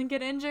Shea doesn't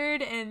get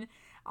injured and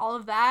all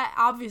of that,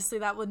 obviously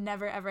that would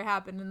never ever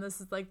happen, and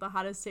this is like the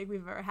hottest take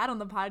we've ever had on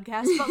the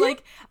podcast, but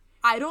like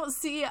I don't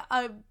see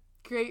a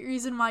great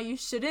reason why you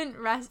shouldn't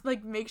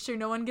make sure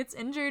no one gets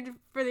injured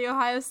for the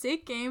Ohio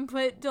State game.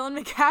 Put Dylan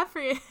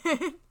McCaffrey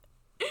in.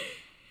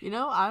 You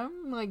know,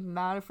 I'm like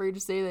not afraid to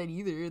say that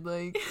either.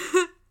 Like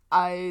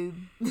I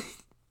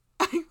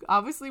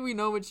obviously we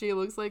know what Shea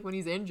looks like when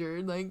he's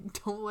injured.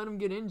 Like, don't let him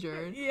get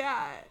injured.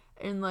 Yeah.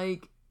 And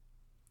like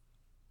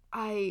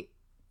I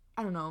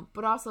don't know,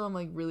 but also I'm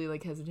like really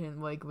like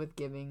hesitant like with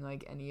giving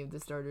like any of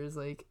the starters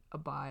like a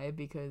bye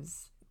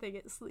because they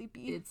get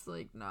sleepy. It's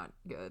like not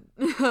good.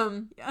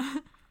 Yeah.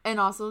 And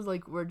also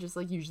like we're just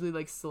like usually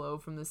like slow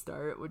from the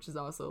start, which is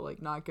also like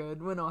not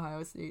good when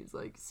Ohio State's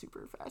like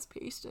super fast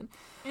paced and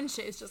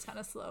Shea's just kind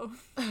of slow.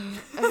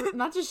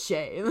 Not just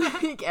Shea,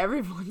 like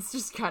everyone's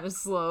just kind of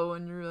slow,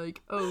 and you're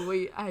like, oh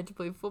wait, I had to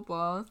play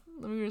football.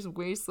 Let me just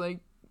waste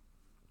like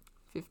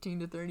 15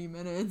 to 30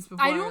 minutes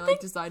before I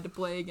decide to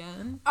play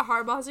again.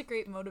 Harbaugh's a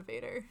great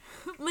motivator.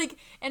 Like,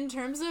 in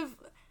terms of,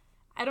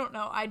 I don't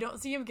know, I don't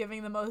see him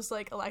giving the most,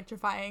 like,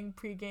 electrifying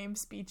pregame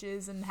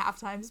speeches and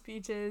halftime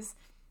speeches.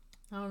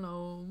 I don't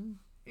know.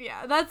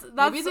 Yeah, that's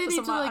maybe they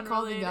need to, like, unrelated.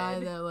 call the guy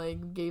that,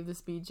 like, gave the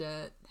speech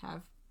at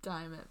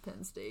halftime at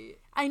Penn State.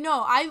 I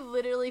know, I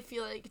literally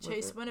feel like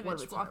Chase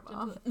Winovich walked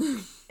into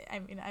the... I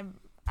mean,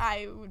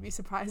 I would be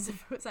surprised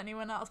if it was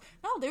anyone else.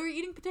 No, they were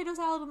eating potato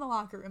salad in the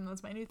locker room.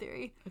 That's my new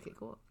theory. Okay,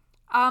 cool.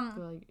 So,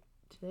 like,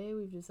 today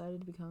we've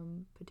decided to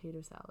become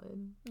potato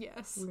salad.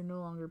 Yes. We're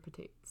no longer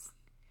potatoes.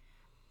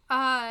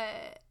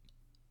 What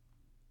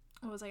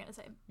was I gonna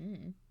say?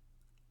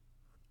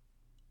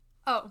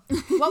 Oh,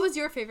 what was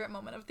your favorite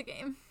moment of the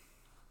game?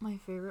 My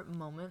favorite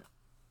moment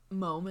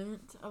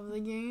of the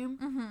game?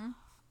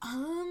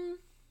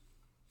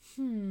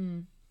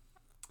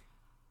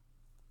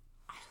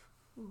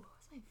 Ooh,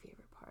 what's my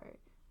favorite part?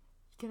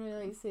 Can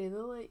I like say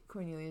the like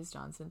Cornelius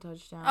Johnson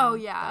touchdown? Oh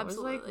yeah, that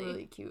absolutely. was like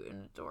really cute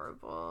and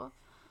adorable.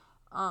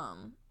 I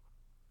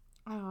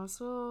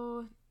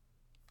also,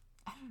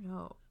 I don't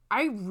know.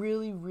 I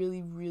really,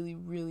 really, really,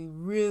 really,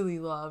 really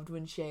loved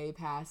when Shea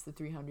passed the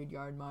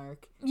 300-yard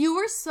mark. You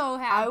were so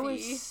happy. I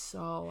was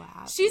so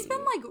happy. She's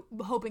been like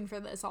hoping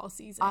for this all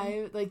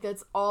season.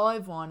 That's all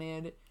I've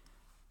wanted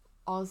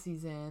all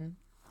season,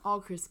 all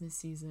Christmas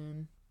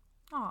season.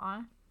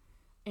 Aw.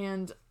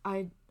 And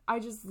I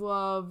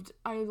loved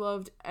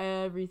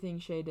everything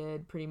Shea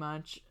did pretty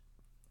much,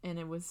 and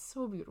it was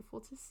so beautiful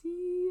to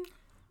see.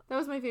 That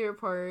was my favorite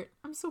part.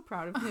 I'm so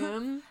proud of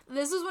him.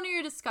 This is one of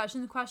your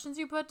discussion questions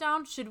you put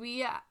down. Should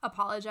we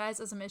apologize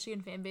as a Michigan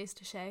fan base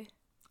to Shea?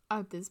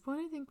 At this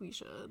point, I think we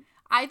should.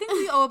 I think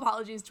we owe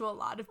apologies to a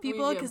lot of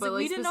people because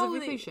we didn't know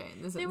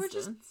they were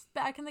just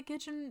back in the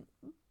kitchen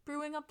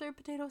brewing up their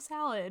potato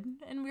salad,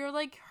 and we were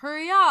like,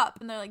 "Hurry up!"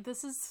 And they're like,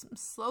 "This is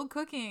slow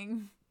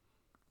cooking."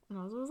 And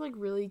also, it was like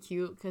really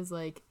cute because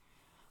like,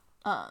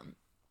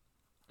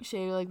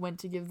 Shea like went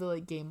to give the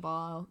like game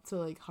ball to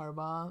like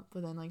Harbaugh,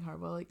 but then like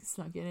Harbaugh like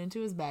snuck it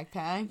into his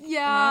backpack.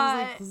 Yeah, and I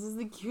was like, this is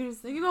the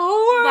cutest thing in the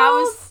whole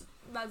world.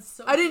 That's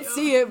so. I didn't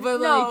see it, but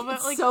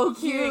it's like so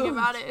cute. Hearing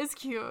about it is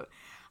cute.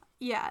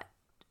 Yeah,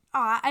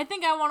 I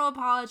think I want to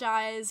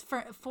apologize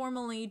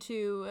formally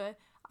to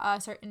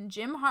certain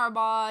Jim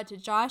Harbaugh, to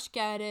Josh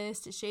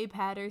Gaddis, to Shea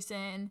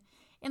Patterson.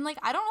 And, like,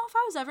 I don't know if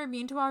I was ever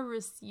mean to our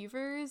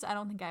receivers. I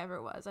don't think I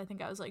ever was. I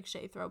think I was like,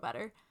 Shea, throw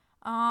better.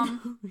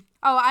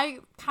 I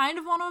kind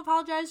of want to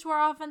apologize to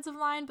our offensive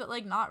line, but,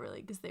 like, not really,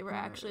 because they were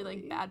actually,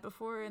 like, bad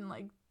before, and,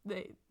 like,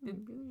 they're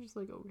just,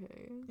 like,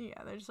 okay.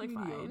 Yeah, they're just, like,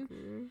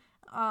 mediocre.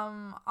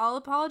 Fine. I'll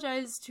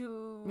apologize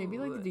to... Maybe,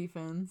 like, the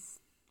defense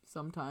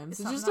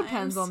sometimes. It just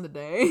depends on the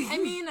day. I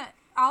mean,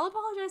 I'll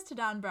apologize to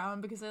Don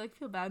Brown, because I, like,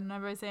 feel bad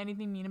whenever I say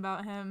anything mean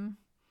about him.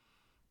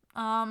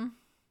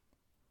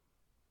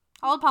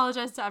 I'll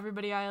apologize to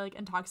everybody I, like,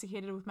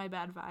 intoxicated with my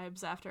bad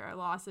vibes after our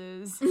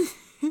losses.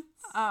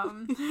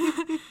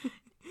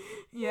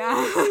 Yeah.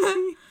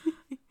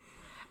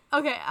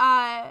 Okay,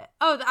 I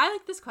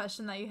like this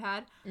question that you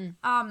had.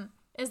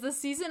 Is this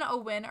season a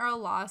win or a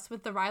loss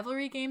with the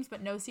rivalry games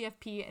but no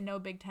CFP and no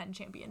Big Ten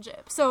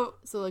championship? So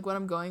like, what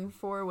I'm going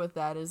for with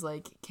that is,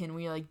 like, can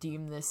we, like,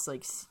 deem this,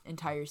 like,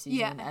 entire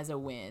season as a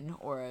win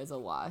or as a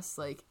loss?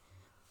 Like,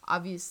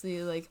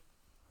 obviously, like,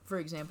 for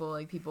example,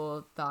 like,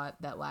 people thought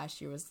that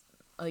last year was,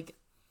 like,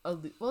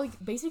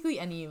 basically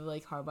any of,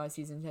 like, Harbaugh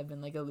seasons have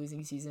been, like, a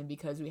losing season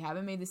because we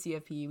haven't made the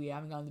CFP, we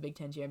haven't gotten the Big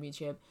Ten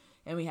championship,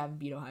 and we haven't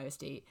beat Ohio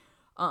State.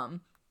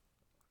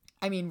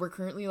 I mean, we're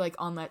currently, like,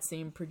 on that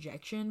same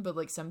projection, but,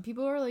 like, some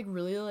people are, like,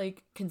 really,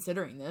 like,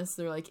 considering this.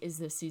 They're like, is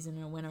this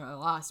season a win or a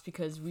loss?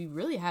 Because we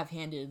really have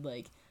handed,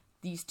 like,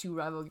 these two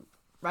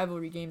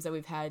rivalry games that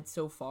we've had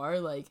so far,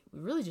 like, we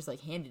really just,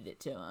 like, handed it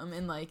to them.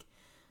 And, like,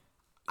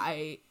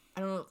 I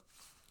don't know.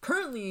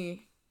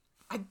 Currently,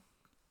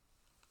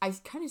 I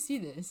kind of see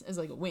this as,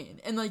 like, a win.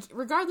 And, like,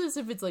 regardless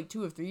if it's, like,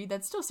 2 of 3,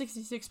 that's still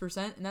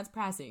 66%, and that's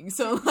passing.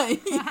 So,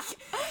 like,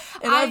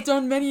 and I've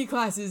done many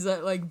classes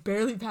that, like,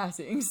 barely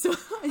passing. So,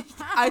 like,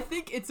 I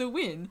think it's a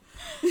win.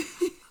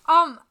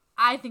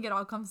 I think it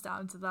all comes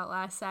down to that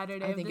last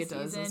Saturday of the season. I think it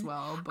does as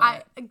well.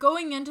 But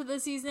going into the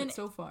season,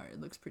 so far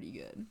it looks pretty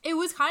good. It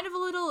was kind of a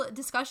little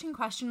discussion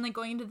question, like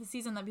going into the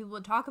season, that people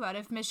would talk about.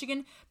 If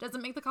Michigan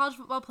doesn't make the college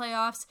football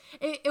playoffs,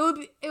 it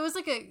was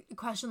like a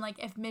question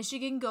like, if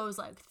Michigan goes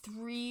like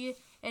 3-10,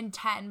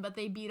 but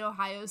they beat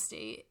Ohio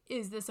State,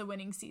 is this a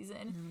winning season?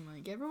 And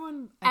like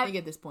everyone, I think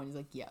at this point is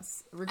like,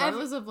 yes,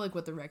 regardless of like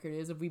what the record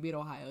is. If we beat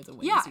Ohio, it's a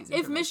winning season.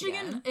 If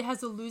Michigan it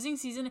has a losing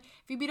season,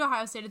 if you beat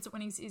Ohio State, it's a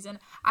winning season.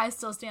 I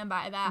still stand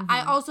by that.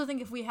 I also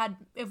think if we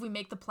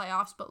make the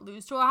playoffs but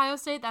lose to Ohio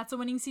State, that's a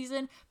winning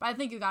season. But I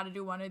think you got to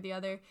do one or the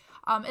other,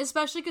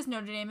 especially because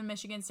Notre Dame and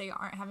Michigan State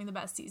aren't having the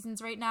best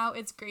seasons right now.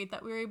 It's great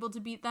that we were able to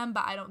beat them,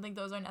 but I don't think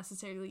those are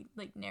necessarily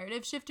like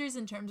narrative shifters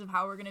in terms of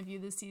how we're going to view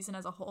this season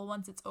as a whole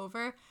once it's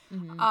over.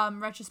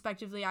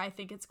 Retrospectively, I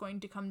think it's going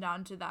to come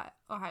down to that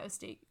Ohio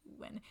State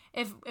win.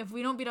 If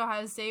we don't beat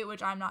Ohio State,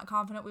 which I'm not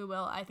confident we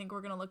will, I think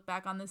we're going to look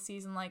back on this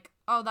season like,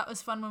 oh, that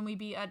was fun when we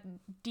beat a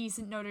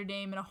decent Notre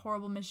Dame and a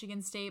horrible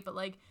Michigan State, but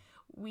like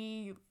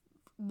we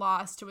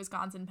lost to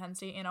Wisconsin, Penn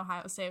State, and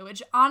Ohio State,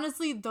 which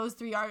honestly, those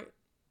three are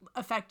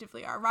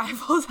effectively our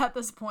rivals at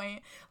this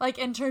point. Like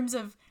in terms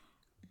of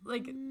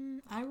like,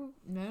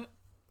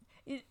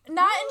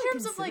 not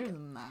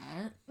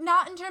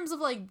in terms of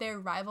like their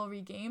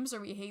rivalry games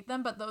or we hate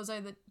them, but those are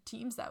the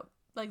teams that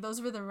like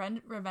those were the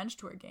revenge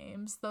tour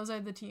games. Those are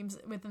the teams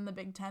within the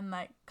Big Ten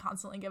that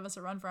constantly give us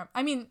a run for.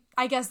 I mean,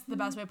 I guess the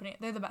best way of putting it,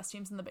 they're the best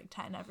teams in the Big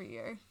Ten every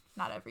year.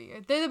 Not every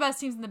year. They're the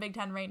best teams in the Big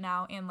Ten right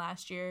now and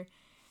last year.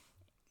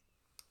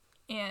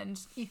 And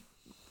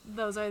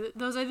those are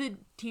the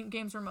team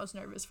games we're most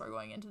nervous for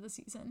going into the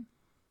season.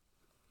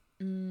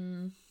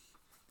 In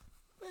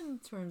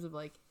terms of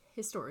like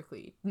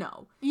historically,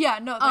 no. Yeah,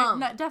 no,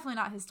 definitely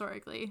not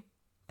historically.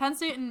 Penn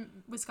State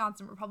and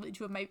Wisconsin were probably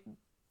two of my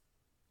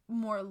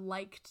more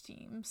liked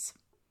teams.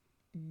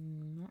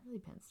 Not really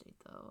Penn State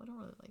though. I don't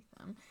really like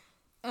them.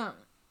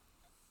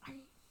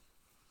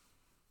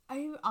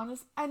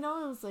 I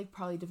know it was like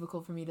probably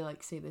difficult for me to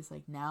like say this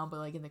like now, but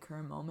like in the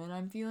current moment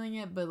I'm feeling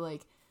it, but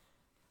like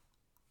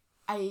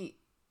I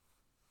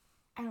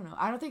don't know.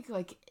 I don't think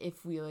like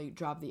if we like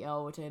drop the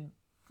L, which I'm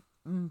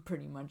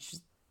pretty much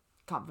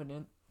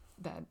confident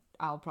that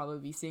I'll probably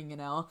be seeing an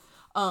L.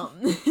 I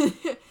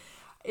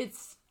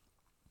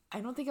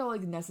don't think I'll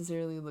like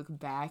necessarily look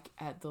back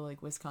at the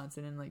like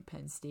Wisconsin and like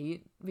Penn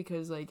State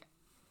because like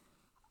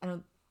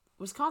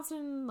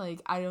Wisconsin,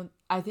 like I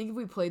think if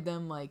we played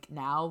them like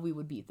now we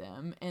would beat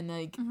them, and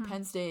like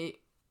Penn State,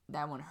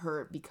 that one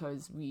hurt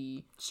because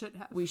we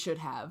should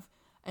have,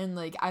 and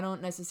like I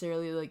don't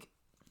necessarily like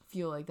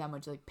feel like that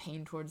much like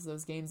pain towards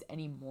those games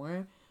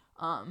anymore,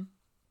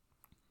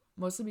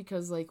 mostly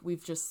because like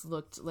we've just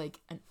looked like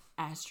an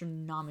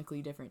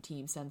astronomically different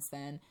team since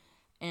then,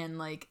 and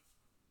like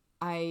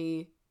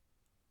I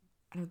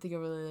don't think I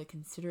really like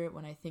consider it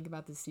when I think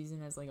about the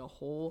season as like a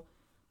whole,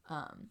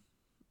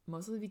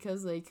 mostly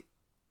because like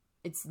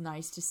it's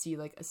nice to see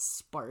like a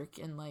spark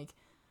and like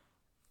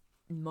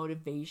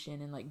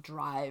motivation and like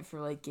drive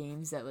for like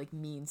games that like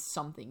mean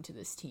something to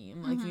this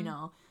team, like you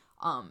know,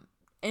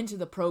 into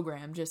the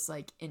program, just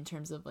like in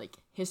terms of like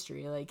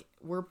history, like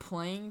we're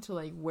playing to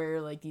like where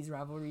like these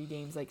rivalry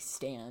games like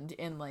stand,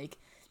 and like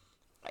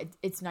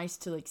it's nice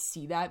to like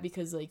see that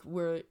because like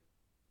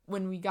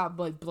when we got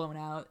like blown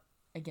out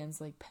against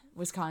like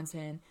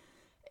Wisconsin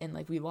and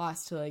like we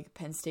lost to like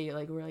Penn State,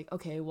 like we're like,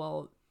 okay,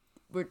 well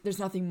there's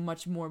nothing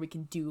much more we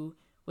can do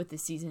with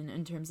this season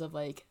in terms of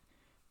like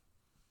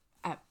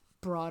at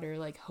broader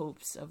like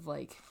hopes of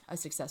like a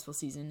successful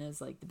season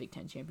as like the Big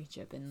Ten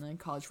championship and the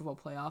college football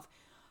playoff.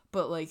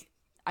 But like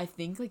I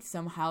think like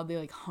somehow they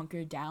like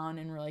hunkered down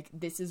and were like,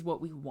 this is what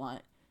we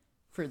want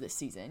for this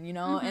season, you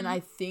know? And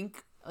I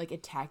think like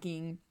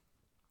attacking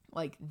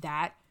like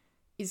that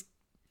is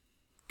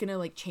gonna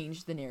like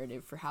change the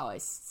narrative for how I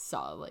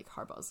saw like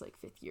Harbaugh's like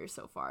 5th year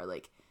so far.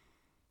 Like,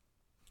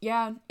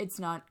 yeah, it's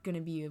not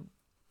gonna be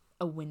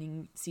a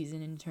winning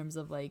season in terms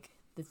of like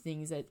the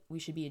things that we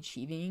should be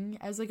achieving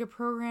as like a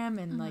program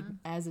and like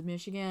as a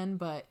Michigan,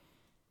 but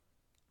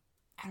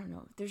I don't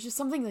know, there's just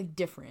something like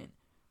different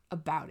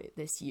about it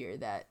this year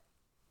that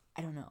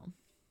I don't know.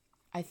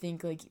 I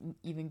think like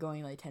even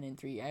going like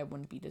 10-3, I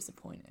wouldn't be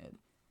disappointed.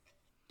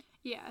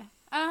 Yeah.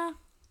 I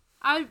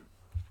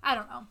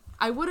don't know.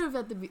 I would have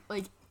at the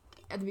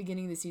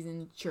beginning of the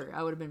season, sure,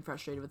 I would have been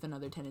frustrated with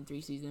another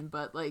 10-3 season,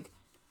 but like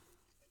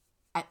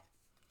at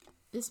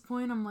this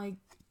point I'm like,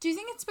 do you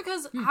think it's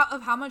because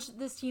of how much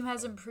this team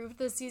has improved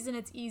this season,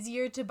 it's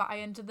easier to buy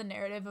into the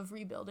narrative of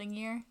rebuilding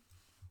year?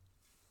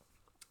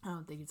 I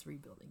don't think it's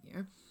rebuilding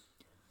year.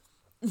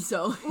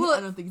 So Well, I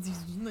don't think he's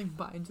like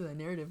buy into that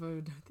narrative.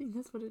 I think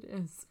that's what it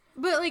is.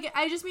 But like,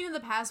 I just mean in the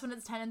past when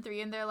it's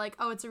 10-3 and they're like,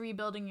 oh, it's a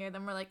rebuilding year,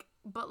 then we're like,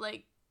 but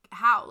like,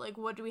 how? Like,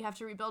 what do we have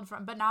to rebuild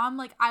from? But now I'm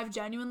like, I've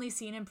genuinely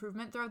seen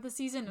improvement throughout the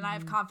season, and I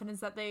have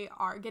confidence that they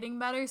are getting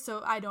better,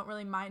 so I don't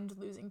really mind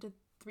losing to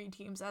 3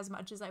 teams as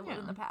much as I would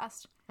in the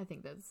past. I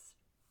think that's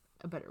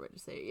a better way to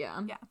say it.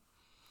 Yeah.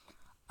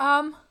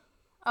 Yeah.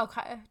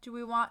 Okay. Do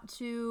we want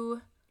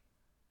to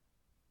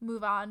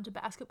move on to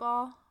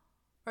basketball?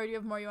 Or do you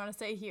have more you want to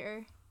say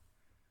here?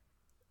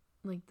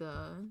 Like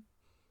do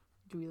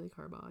we like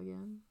Harbaugh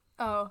again?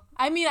 Oh,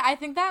 I mean, I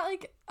think that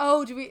like,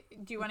 do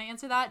you want to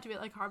answer that? Do we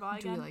like Harbaugh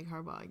again? Do we like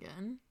Harbaugh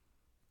again?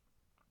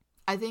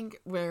 I think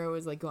where I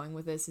was like going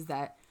with this is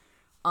that,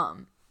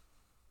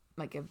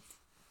 like I've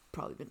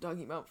probably been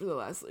talking about for the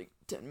last like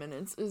 10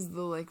 minutes is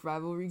the like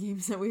rivalry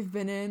games that we've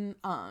been in,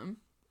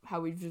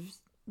 how we've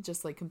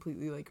just like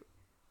completely like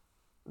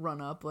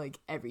run up like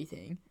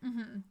everything,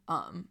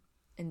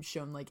 and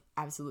shown like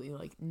absolutely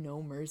like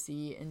no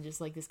mercy and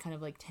just like this kind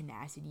of like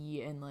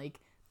tenacity and like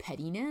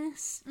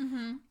pettiness,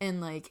 and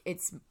like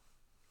it's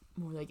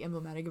more like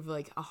emblematic of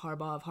like a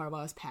Harbaugh of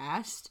Harbaugh's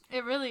past.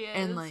 It really is.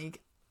 And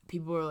like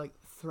people are like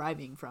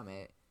thriving from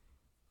it,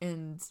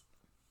 and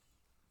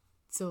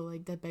so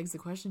like that begs the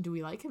question, do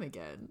we like him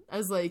again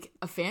as like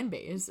a fan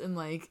base and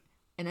like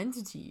an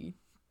entity?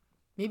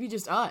 Maybe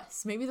just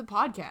us, maybe the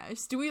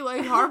podcast. Do we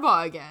like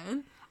Harbaugh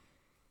again?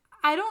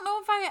 I don't know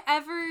if I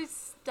ever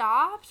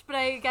stopped, but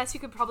I guess you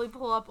could probably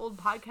pull up old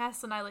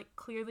podcasts, and I like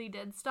clearly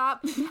did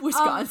stop.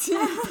 Wisconsin,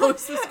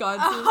 post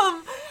Wisconsin.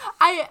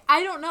 I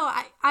don't know.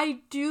 I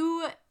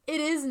do.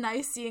 It is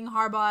nice seeing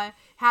Harbaugh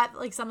have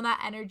like some of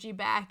that energy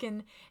back,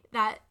 and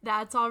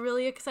that's all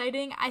really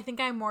exciting. I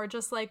think I'm more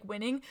just like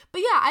winning,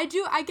 but yeah, I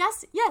do. I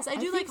guess yes, I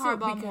do like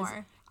Harbaugh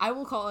more. I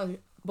will call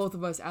both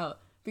of us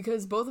out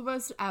because both of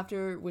us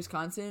after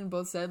Wisconsin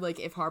both said like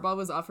if Harbaugh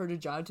was offered a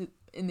job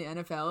in the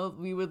NFL,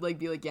 we would like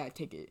be like, yeah,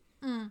 take it.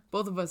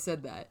 Both of us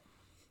said that,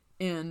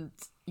 and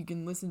you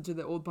can listen to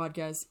the old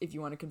podcast if you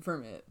want to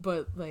confirm it.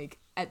 But like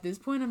at this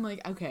point, I'm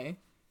like, okay,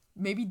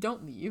 maybe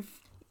don't leave,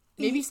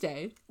 maybe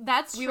stay.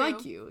 That's we true.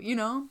 like you, you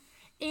know.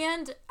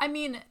 And I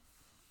mean,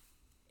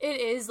 it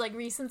is like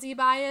recency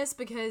bias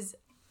because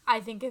I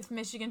think if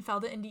Michigan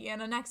fell to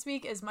Indiana next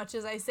week, as much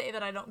as I say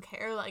that I don't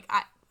care, like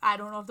I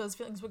don't know if those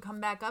feelings would come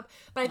back up.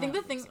 But I think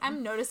the thing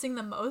I'm noticing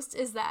the most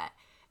is that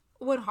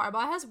when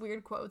Harbaugh has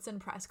weird quotes in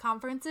press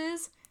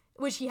conferences,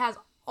 which he has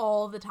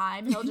all the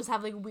time, he'll just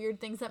have like weird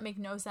things that make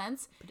no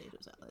sense. Potato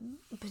salad.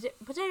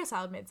 Potato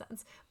salad made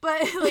sense,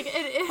 but like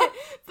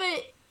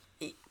but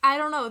I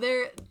don't know.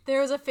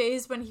 There was a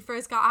phase when he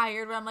first got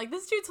hired where I'm like,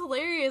 this dude's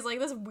hilarious. Like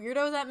this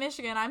weirdo's at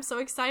Michigan. I'm so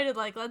excited.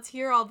 Like let's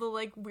hear all the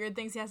like weird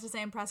things he has to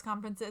say in press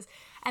conferences.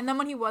 And then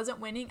when he wasn't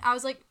winning, I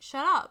was like,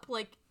 shut up.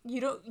 Like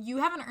you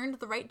haven't earned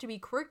the right to be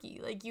quirky.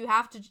 Like you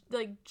have to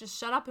like just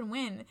shut up and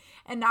win.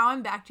 And now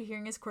I'm back to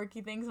hearing his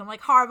quirky things. I'm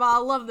like, Harbaugh, I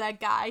love that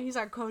guy. He's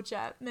our coach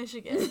at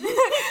Michigan.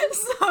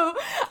 So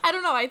I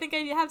don't know. I think I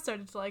have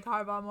started to like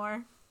Harbaugh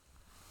more.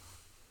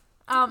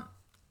 All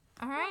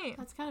right.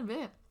 That's kind of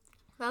it.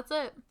 That's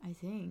it. I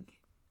think.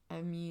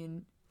 I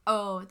mean,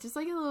 just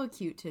like a little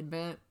cute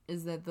tidbit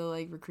is that the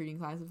like recruiting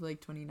class of like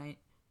 2019,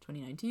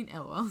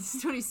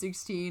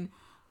 2016,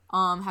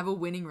 have a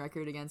winning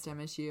record against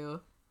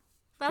MSU.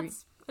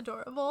 That's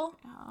adorable.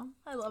 Yeah,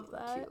 I love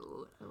that.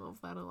 Cute. I love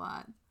that a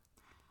lot.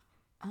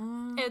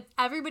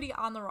 Everybody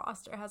on the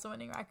roster has a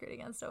winning record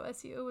against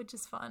OSU, which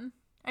is fun.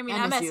 I mean,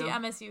 MSU.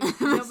 MSU.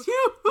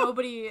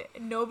 Nobody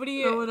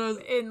no one has,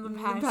 in the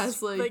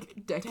past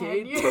like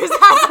decade 10 years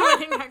has a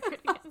winning record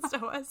against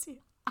OSU.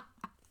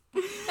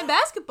 And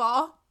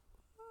basketball,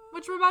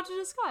 which we're about to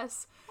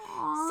discuss.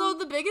 Aww. So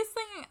the biggest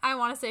thing I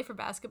want to say for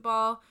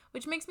basketball,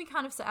 which makes me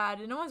kind of sad,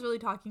 and no one's really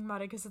talking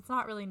about it because it's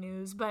not really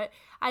news, but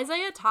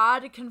Isaiah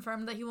Todd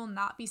confirmed that he will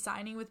not be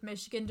signing with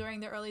Michigan during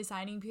the early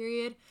signing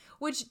period,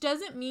 which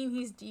doesn't mean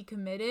he's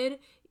decommitted.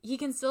 He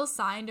can still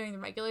sign during the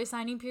regular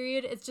signing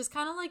period. It's just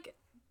kind of like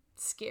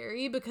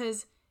scary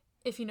because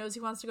if he knows he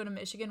wants to go to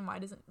Michigan, why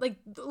doesn't, like,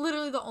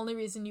 literally the only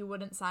reason you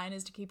wouldn't sign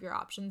is to keep your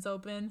options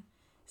open.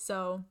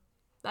 So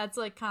that's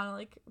like kind of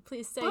like,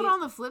 please stay. But on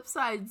the flip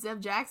side,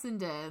 Zev Jackson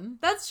did.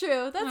 That's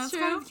true. That's true.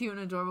 Kind of cute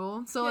and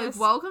adorable. So yes.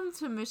 like, welcome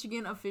to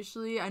Michigan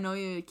officially. I know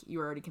you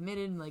were already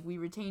committed and like we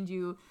retained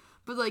you,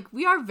 but like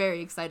we are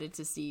very excited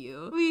to see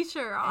you. We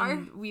sure are.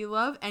 And we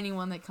love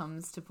anyone that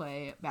comes to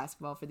play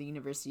basketball for the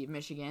University of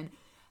Michigan.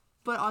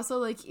 But also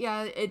like,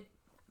 yeah,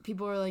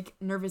 people are like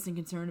nervous and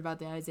concerned about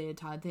the Isaiah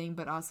Todd thing,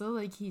 but also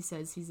like he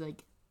says he's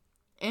like,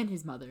 and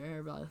his mother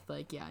are both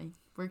like, yeah,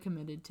 we're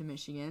committed to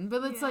Michigan.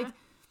 But it's like,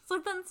 it's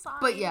like, then sign,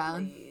 but yeah,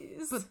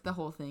 please. But the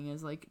whole thing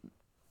is like,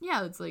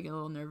 yeah, it's like a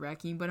little nerve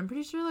wracking. But I'm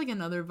pretty sure like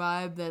another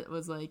vibe that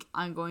was like,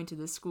 I'm going to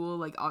this school,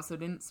 like also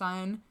didn't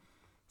sign.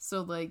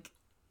 So like,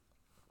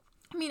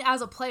 I mean,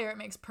 as a player, it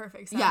makes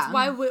perfect sense. Yeah.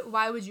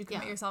 Why would you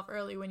commit yourself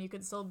early when you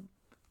could still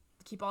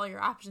keep all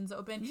your options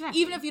open?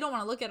 Exactly. Even if you don't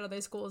want to look at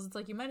other schools, it's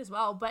like you might as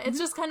well. But it's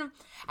just kind of,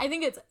 I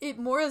think it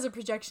more as a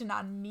projection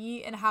on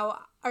me and how,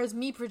 or as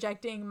me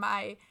projecting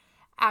my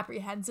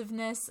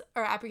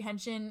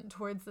apprehension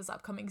towards this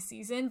upcoming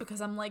season,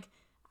 because I'm like,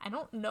 I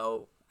don't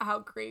know how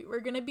great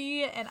we're gonna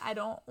be, and I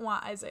don't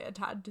want Isaiah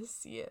Todd to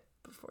see it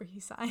before he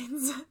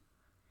signs.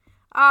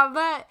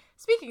 But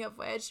speaking of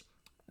which,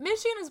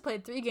 Michigan has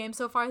played 3 games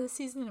so far this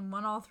season and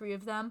won all 3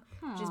 of them,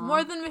 which is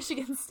more than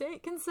Michigan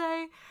State can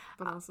say.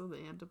 But also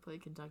they had to play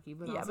Kentucky,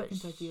 but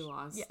Kentucky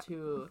lost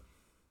to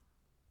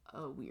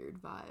a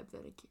weird vibe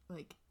that it,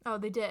 like... Oh,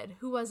 they did.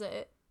 Who was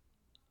it?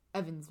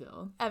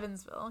 Evansville,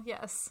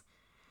 yes.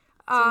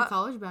 So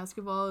college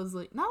basketball is,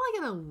 like, not,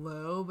 like, at a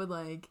low, but,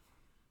 like,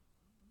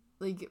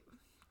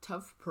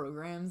 tough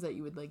programs that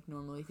you would, like,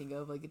 normally think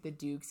of, like, the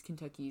Dukes,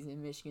 Kentuckys,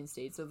 and Michigan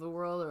States of the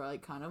world are,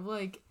 like, kind of,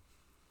 like,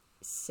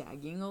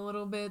 sagging a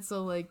little bit.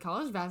 So, like,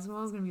 college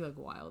basketball is gonna be, like,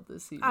 wild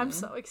this season. I'm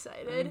so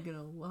excited. I'm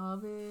gonna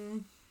love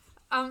it.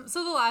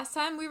 So the last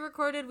time we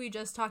recorded, we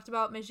just talked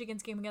about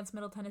Michigan's game against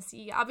Middle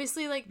Tennessee.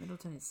 Obviously, like... Middle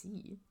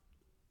Tennessee?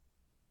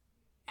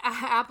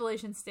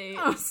 Appalachian State.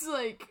 I was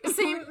like,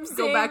 same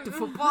go back to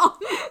football.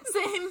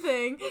 Same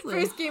thing. Like,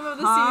 first game of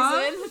the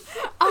season.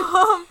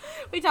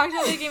 We talked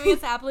about the game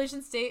against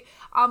Appalachian State.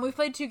 We've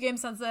played 2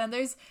 games since then.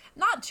 There's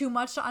not too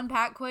much to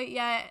unpack quite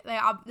yet.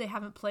 They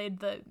haven't played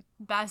the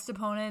best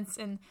opponents,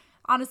 and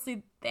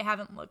honestly, they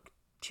haven't looked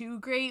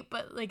too great.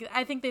 But like,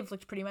 I think they've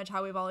looked pretty much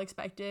how we've all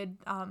expected.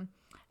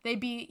 They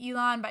beat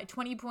Elon by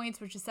 20 points,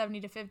 which is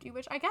 70-50,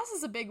 which I guess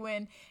is a big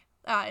win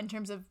in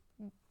terms of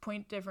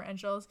point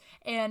differentials,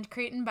 and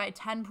Creighton by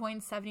 10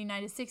 points,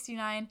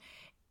 79-69.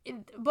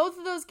 Both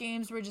of those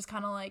games were just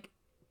kind of like,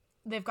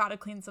 they've got to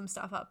clean some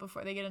stuff up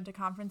before they get into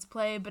conference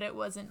play, but it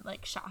wasn't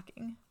like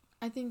shocking.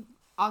 I think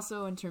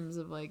also in terms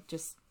of like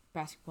just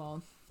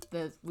basketball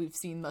that we've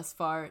seen thus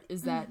far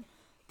is that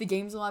the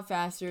game's a lot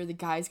faster. The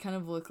guys kind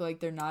of look like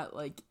they're not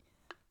like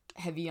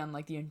heavy on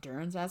like the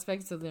endurance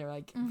aspect, so they're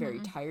like very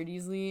tired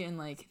easily, and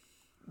like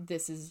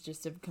this is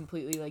just a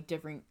completely like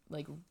different,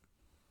 like,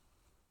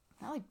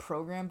 not like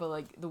program, but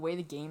like the way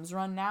the games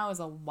run now is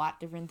a lot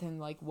different than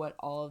like what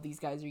all of these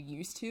guys are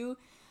used to.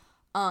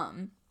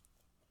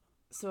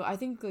 So I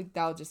think like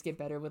that'll just get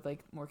better with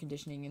like more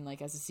conditioning and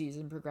like as the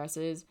season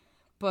progresses.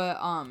 But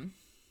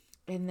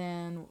and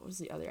then what was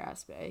the other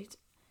aspect?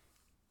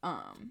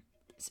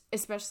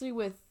 Especially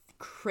with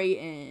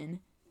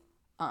Creighton,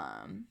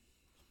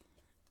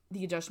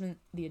 the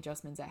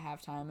adjustments at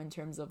halftime in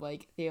terms of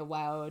like they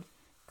allowed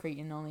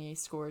Creighton only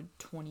scored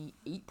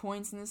 28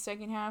 points in the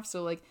second half,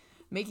 so like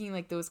making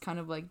like those kind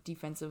of like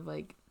defensive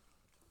like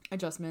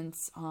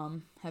adjustments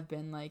have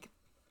been like,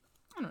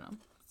 I don't know,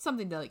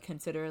 something to like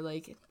consider,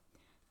 like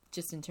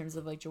just in terms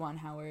of like Juwan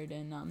Howard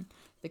and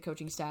the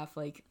coaching staff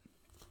like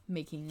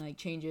making like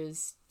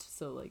changes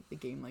so like the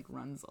game like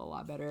runs a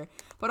lot better.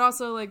 But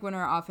also like when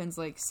our offense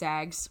like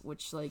sags,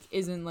 which like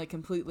isn't like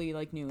completely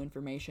like new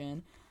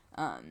information,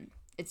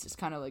 it's just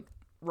kind of like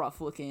rough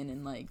looking,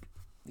 and like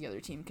the other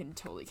team can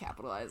totally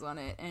capitalize on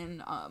it.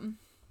 And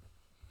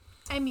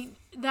I mean,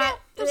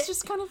 that's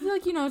just kind of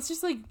like, you know, it's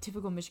just like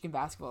typical Michigan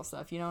basketball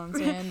stuff, you know what I'm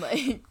saying?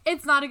 Like,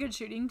 it's not a good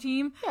shooting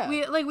team. Yeah.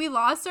 We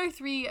lost our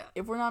 3.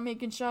 If we're not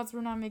making shots,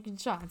 we're not making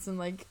shots, and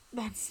like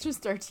that's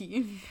just our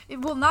team.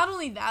 Well, not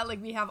only that,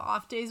 like we have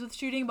off days with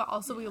shooting, but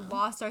also we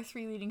lost our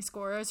 3 leading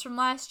scorers from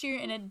last year,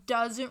 and it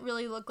doesn't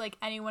really look like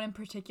anyone in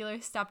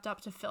particular stepped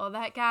up to fill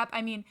that gap.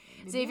 I mean,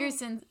 Xavier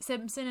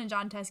Simpson and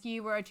John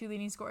Teskey were our 2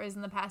 leading scorers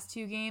in the past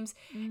 2 games,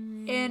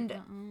 and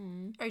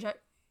are you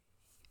talking?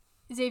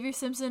 Xavier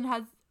Simpson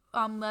has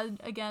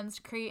led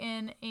against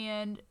Creighton,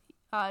 and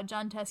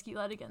John Teskey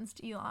led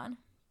against Elon.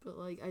 But,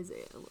 like,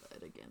 Isaiah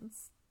led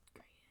against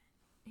Creighton.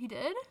 He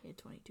did? He had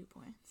 22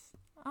 points.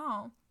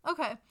 Oh,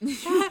 okay.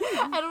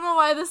 I don't know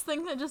why this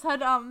thing just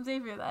had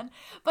Xavier then.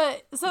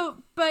 But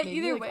Maybe,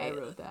 either like, way. I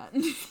wrote that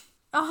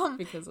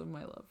because of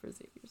my love for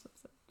Xavier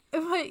Simpson.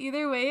 But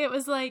either way, it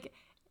was like,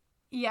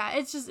 yeah,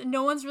 it's just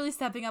no one's really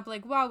stepping up.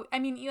 Like, wow, I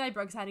mean, Eli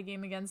Brooks had a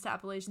game against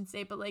Appalachian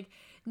State, but like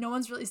no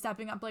one's really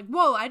stepping up. Like,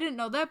 whoa, I didn't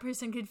know that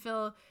person could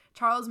fill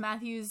Charles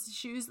Matthews'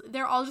 shoes.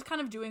 They're all just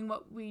kind of doing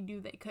what we knew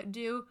they could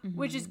do,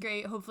 which is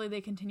great. Hopefully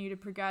they continue to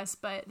progress,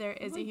 but there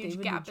is a huge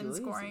gap in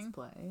scoring.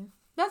 Play.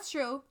 That's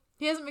true.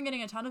 He hasn't been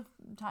getting a ton of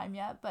time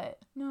yet, but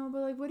no,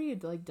 but like what he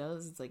like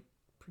does, it's like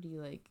pretty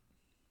like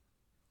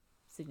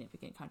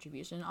significant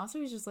contribution. Also,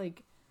 he's just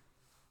like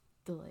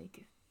the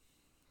like.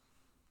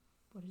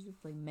 What is it,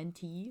 like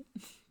mentee,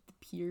 the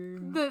peer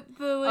the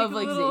like of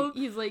like little,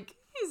 he's like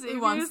he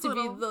wants to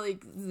be the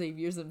like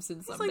Xavier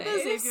Simpson someday. It's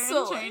like the Xavier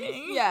in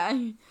training. Yeah,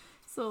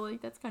 so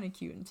like that's kind of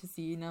cute to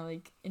see, and I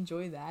like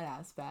enjoy that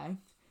aspect.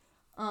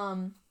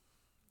 But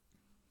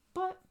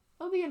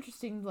it'll be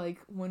interesting like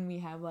when we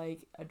have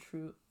like a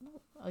true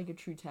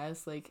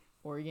test like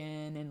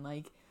Oregon and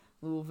like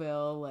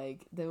Louisville,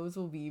 like those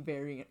will be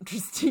very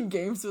interesting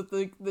games with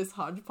like this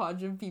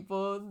hodgepodge of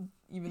people,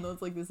 even though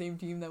it's like the same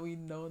team that we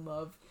know and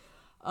love.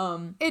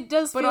 It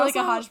does feel like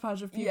a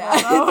hodgepodge of people, yeah,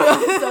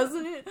 though.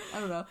 Doesn't it? I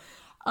don't know.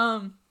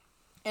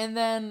 And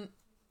then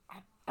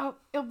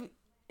it'll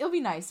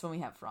be nice when we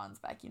have Franz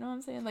back. You know what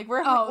I'm saying? Like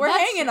we're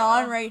hanging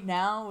on right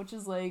now, which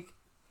is like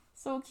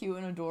so cute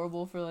and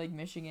adorable for like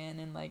Michigan,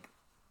 and like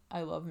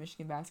I love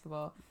Michigan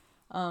basketball.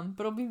 But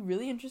it'll be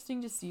really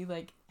interesting to see,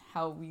 like,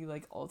 how we,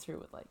 like, alter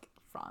with, like,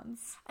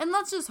 Franz. And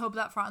let's just hope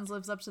that Franz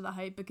lives up to the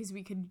hype, because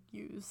we could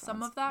use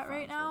some of that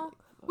right now.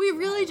 Like, We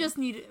really just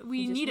need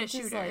a his,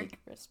 shooter. like,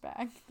 wrist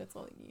back. That's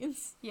all he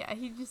needs. Yeah,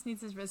 he just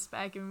needs his wrist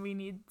back, and we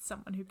need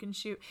someone who can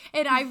shoot.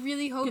 And I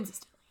really hope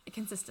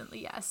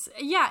consistently, yes.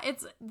 Yeah,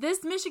 it's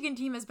this Michigan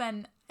team has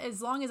been,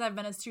 as long as I've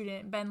been a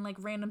student, been like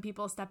random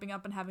people stepping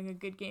up and having a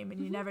good game,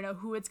 and you never know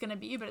who it's gonna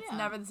be, but it's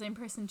never the same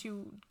person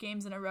 2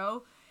 games in a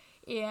row.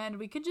 And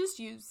we could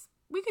use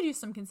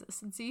some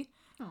consistency.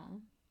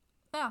 Oh.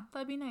 Yeah,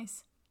 that'd be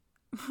nice.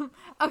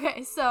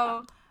 Okay,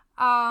 so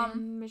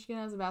and Michigan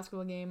has a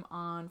basketball game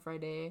on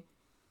Friday,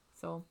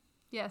 so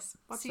yes,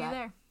 watch see that. you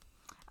there.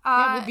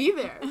 Yeah, we'll be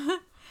there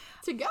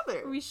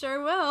together. We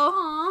sure will.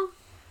 Aww.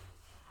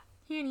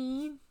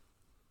 Honey.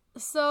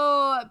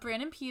 So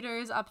Brandon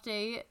Peters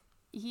update.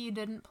 He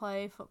didn't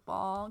play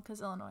football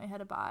because Illinois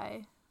had a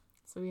bye.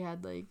 So we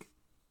had like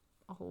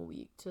a whole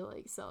week to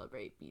like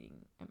celebrate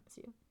beating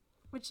MSU,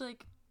 Which,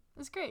 like,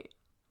 is great.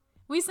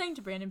 We sang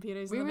to Brandon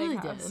Peters in the really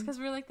big house did. because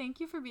we were like, thank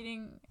you for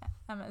beating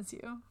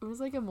MSU. It was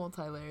like a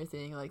multi-layer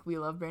thing. Like, we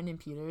love Brandon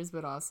Peters,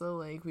 but also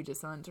like we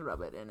just wanted to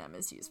rub it in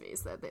MSU's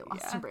face that they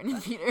lost to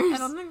Brandon Peters. I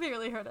don't think they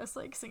really heard us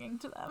like singing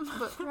to them,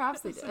 but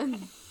perhaps they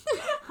did.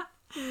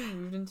 We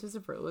moved into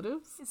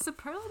superlatives.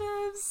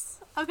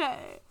 Superlatives. Okay,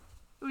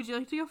 would you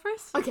like to go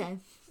first? Okay.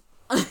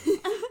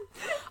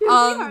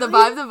 The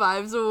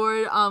Vibes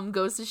Award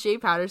goes to Shea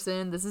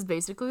Patterson. This is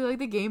basically like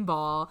the game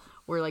ball.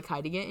 We're like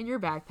hiding it in your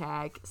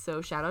backpack.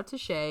 So shout out to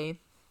Shea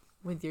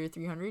with your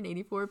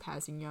 384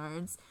 passing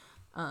yards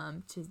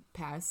to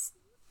pass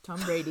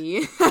Tom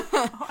Brady.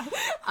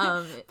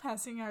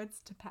 Passing yards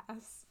to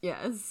pass.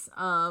 Yes.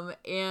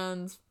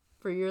 And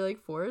for your like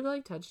 4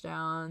 like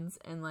touchdowns,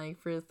 and like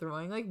for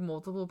throwing like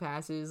multiple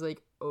passes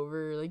like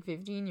over like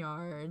 15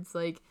 yards,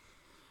 like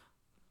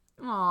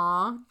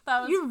aw,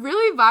 you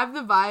really vibe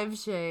the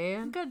vibe, Shay.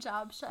 Good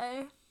job,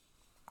 Shay.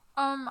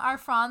 Our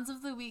Franz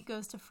of the week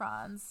goes to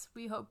Franz.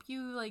 We hope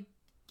you like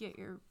get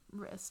your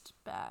wrist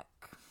back,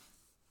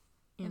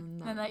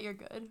 and that you're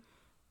good,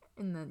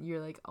 and that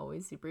you're like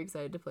always super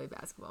excited to play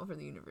basketball for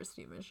the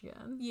University of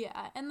Michigan.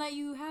 Yeah, and that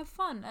you have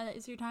fun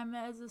as your time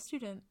as a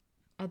student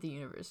at the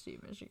University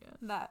of Michigan.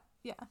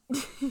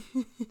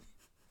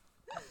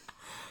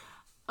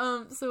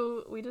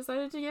 So we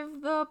decided to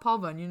give the Paul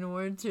Bunyan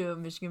Award to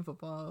Michigan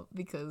football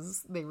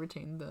because they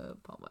retained the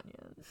Paul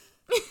Bunyan.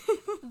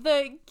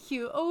 The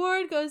cute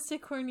award goes to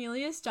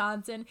Cornelius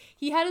Johnson.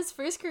 He had his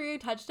first career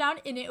touchdown,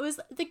 and it was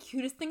the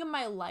cutest thing of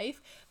my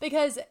life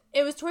because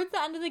it was towards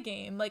the end of the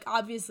game. Like,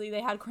 obviously,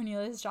 they had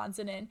Cornelius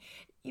Johnson in.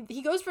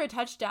 He goes for a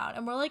touchdown,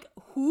 and we're like,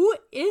 who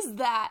is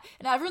that?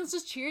 And everyone's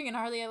just cheering, and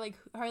Harley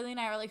and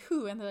I are like,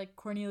 who? And they're like,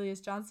 Cornelius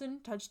Johnson,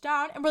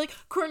 touchdown. And we're like,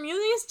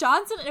 Cornelius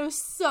Johnson? And it was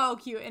so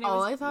cute. And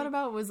all I thought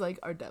about was, like,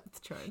 our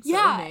depth charts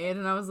that we made,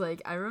 and I was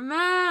like, I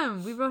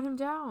remember. We wrote him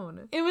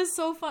down. It was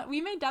so fun.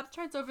 We made depth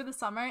charts over the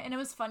summer, and it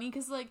was funny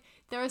because, like,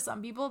 there were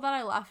some people that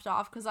I left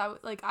off because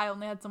I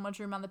only had so much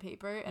room on the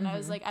paper, and I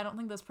was like, I don't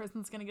think this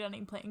person's going to get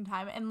any playing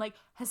time. And, like,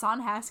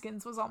 Hassan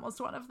Haskins was almost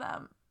one of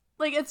them.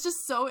 Like, it's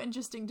just so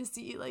interesting to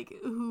see, like,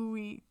 who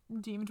we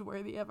deemed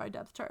worthy of our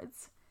depth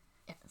charts.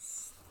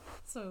 Yes.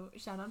 So,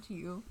 shout out to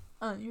you.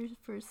 Your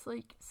first,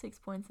 like, 6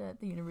 points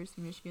at the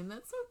University of Michigan.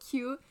 That's so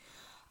cute.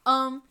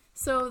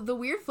 So, the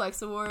Weird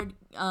Flex Award,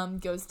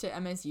 goes to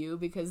MSU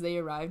because they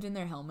arrived in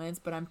their helmets,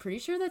 but I'm pretty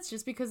sure that's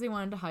just because they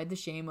wanted to hide the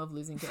shame of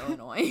losing to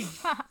Illinois.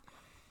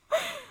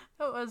 It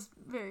was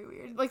very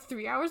weird. Like,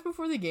 3 hours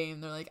before the game,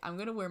 they're like, I'm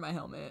gonna wear my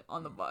helmet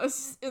on the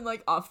bus, and,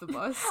 like, off the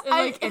bus, and,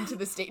 like, into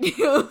the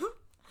stadium.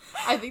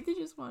 I think they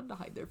just wanted to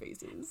hide their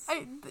faces.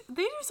 They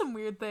do some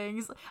weird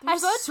things. They're I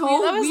saw a so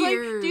tweet that was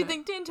weird. like, do you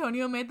think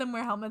D'Antonio made them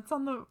wear helmets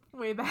on the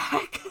way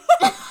back?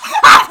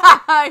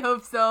 I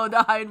hope so,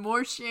 to hide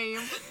more shame.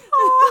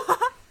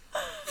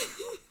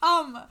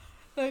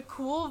 The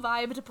cool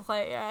vibe to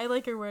play. I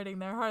like your wording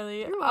there, Harley.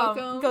 You're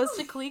welcome. Goes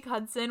to Cleek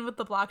Hudson with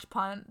the blocked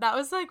punt. That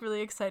was, like,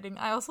 really exciting.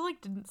 I also,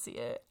 like, didn't see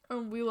it.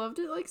 We loved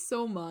it, like,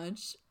 so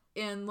much.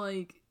 And,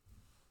 like,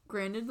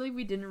 granted, like,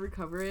 we didn't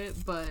recover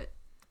it, but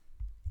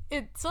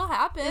it still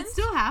happened.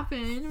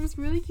 It was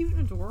really cute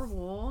and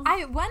adorable.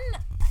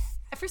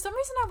 For some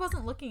reason, I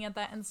wasn't looking at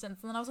that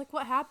instance, and then I was like,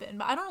 what happened?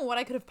 But I don't know what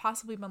I could have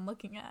possibly been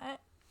looking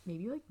at.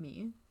 Maybe, like,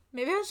 me.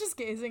 Maybe I was just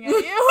gazing at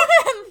you.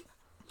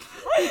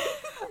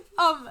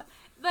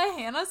 The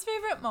Hannah's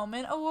Favorite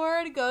Moment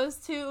Award goes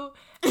to,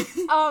 this is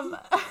in the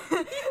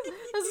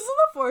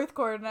fourth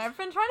quarter, and I've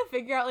been trying to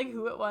figure out, like,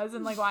 who it was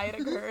and, like, why it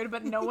occurred,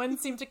 but no one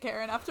seemed to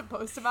care enough to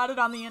post about it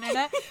on the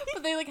internet.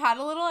 But they, like, had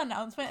a little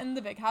announcement in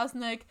the big house,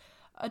 and, like,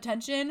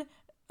 attention,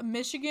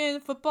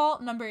 Michigan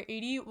football number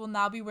 80 will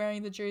now be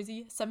wearing the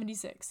jersey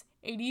 76.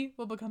 80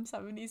 will become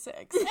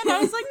 76. And I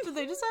was like, did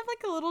they just have,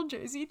 like, a little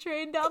jersey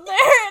train down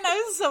there? And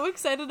I was so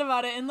excited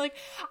about it. And, like,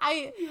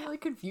 You were, like,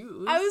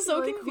 confused. I was so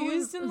like,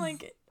 confused, and,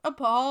 like,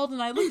 appalled,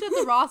 and I looked at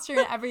the roster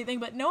and everything,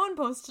 but no one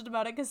posted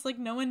about it because, like,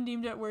 no one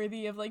deemed it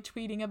worthy of, like,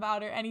 tweeting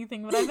about or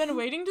anything. But I've been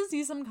waiting to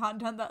see some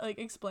content that, like,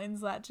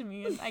 explains that to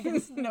me, and I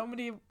guess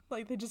nobody,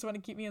 like, they just want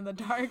to keep me in the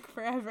dark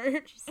forever.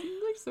 It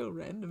seems, like, so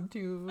random,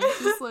 too.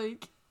 It's just,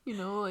 like, you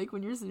know, like,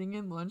 when you're sitting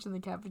in lunch in the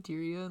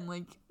cafeteria and,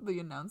 like, the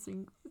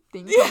announcing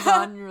thing comes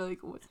on, and you're like,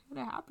 what's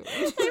gonna happen?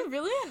 They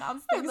really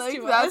announced things and, like,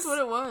 to that's us. what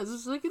it was.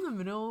 It's like in the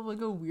middle of,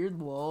 like, a weird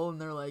lull, and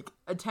they're like,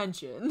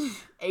 attention,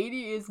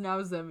 80 is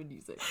now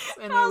 76.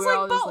 And I was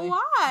like, but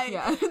why?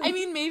 Yeah. I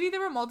mean, maybe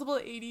there were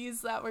multiple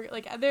 80s that were,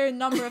 like, there are a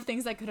number of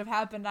things that could have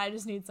happened. I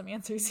just need some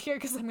answers here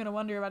because I'm gonna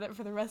wonder about it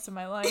for the rest of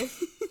my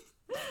life.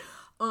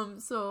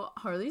 So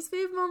Harley's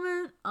fave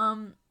moment,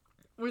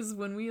 was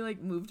when we,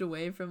 like, moved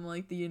away from,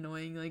 like, the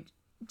annoying, like,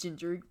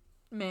 ginger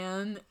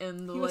man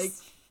and the, like,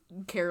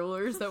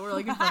 carolers that were,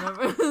 like, in front of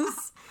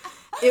us.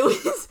 It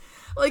was,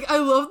 like, I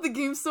loved the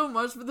game so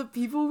much, but the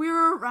people we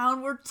were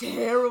around were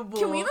terrible.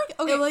 Can we, like,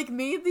 okay. It, like,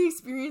 made the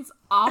experience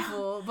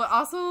awful, but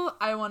also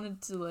I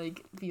wanted to,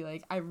 like, be,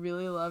 like, I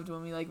really loved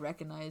when we, like,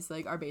 recognized,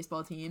 like, our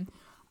baseball team,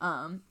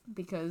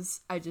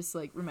 because I just,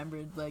 like,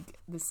 remembered,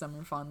 like, this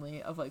summer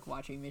fondly of, like,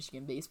 watching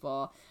Michigan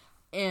baseball,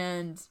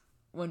 and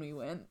when we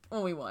won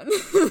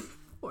 44-10,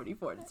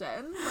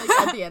 like,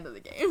 at the end of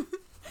the game.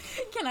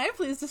 Can I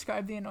please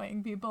describe the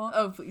annoying people?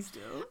 Oh, please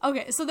do.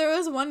 Okay, so there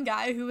was one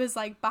guy who was,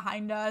 like,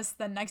 behind us,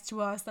 then next to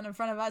us, then in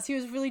front of us. He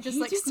was really just,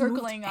 like,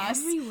 circling us.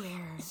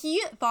 Everywhere.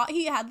 He thought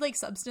he had, like,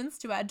 substance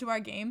to add to our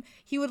game.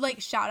 He would, like,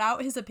 shout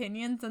out his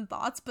opinions and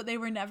thoughts, but they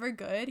were never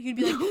good. He'd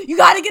be like, you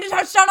gotta get a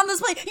touchdown on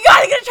this play! You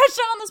gotta get a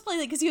touchdown on this play!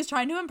 Like, because he was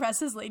trying to impress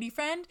his lady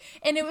friend,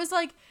 and it was,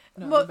 like...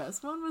 No, the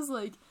best one was,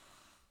 like,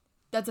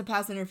 that's a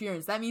pass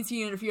interference. That means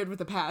he interfered with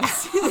the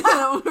pass.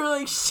 And we were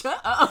like,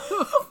 shut up.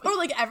 Or,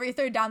 like, every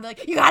third down, they're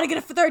like, you gotta get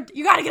a first down.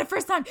 You gotta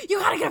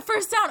get a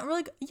first down. And we're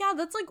like, yeah,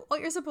 that's, like,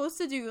 what you're supposed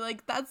to do.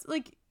 Like, that's,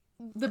 like...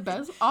 The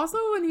best. Also,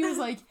 when he was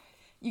like,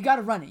 you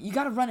gotta run it.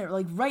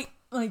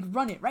 Like,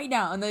 run it right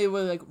now. And they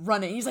were like,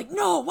 run it. And he's like,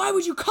 no, why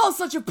would you call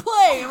such a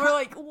play? And we're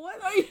like,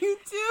 what are you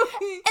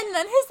doing? And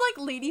then his,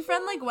 like, lady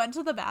friend, like, went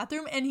to the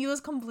bathroom and he was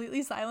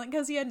completely silent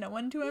because he had no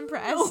one to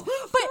impress. No,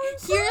 but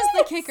here's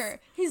the kicker.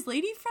 His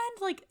lady friend,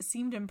 like,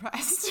 seemed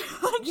impressed.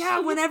 Like, yeah,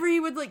 whenever he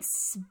would, like,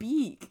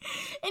 speak.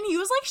 And he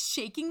was, like,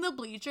 shaking the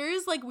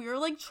bleachers. Like, we were,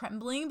 like,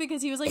 trembling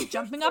because he was, like,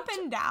 jumping up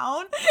and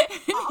down. And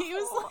he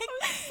was,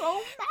 like, so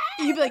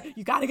mad. He'd be like,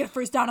 you gotta get a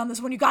first down on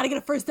this one. You gotta get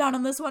a first down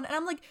on this one. And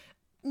I'm like,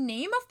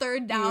 name a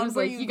third down. Was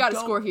like, you gotta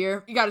score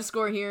here. You gotta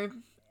score here.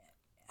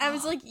 I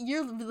was like,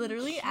 you're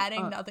literally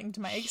adding nothing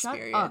to my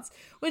experience.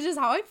 Which is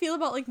how I feel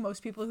about, like,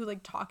 most people who,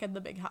 like, talk at the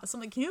big house. I'm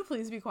like, can you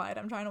please be quiet?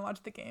 I'm trying to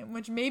watch the game.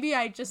 Which maybe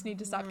I just need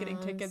to stop getting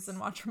tickets and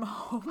watch from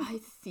home. I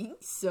think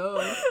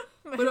so.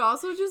 But it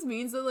also just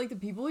means that, like, the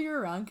people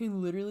you're around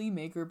can literally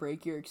make or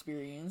break your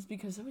experience,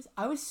 because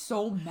I was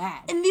so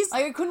mad. And these...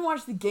 Like, I couldn't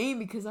watch the game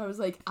because I was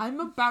like, I'm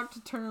about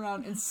to turn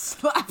around and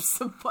slap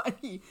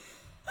somebody.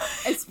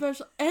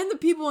 Especially, and the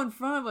people in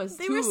front of us,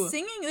 They were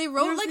singing. They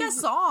wrote, like, a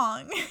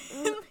song.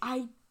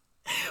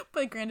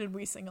 But granted,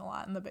 we sing a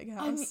lot in the big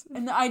house.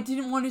 And I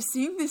didn't want to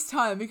sing this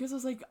time because I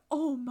was like,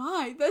 oh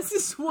my, this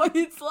is what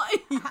it's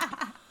like.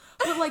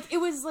 But, like, it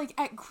was, like,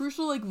 at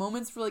crucial, like,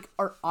 moments for, like,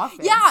 our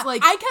offense. Yeah,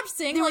 like, I kept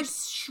saying, they like, were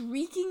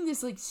shrieking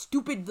this, like,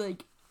 stupid,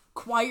 like,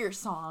 choir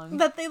song.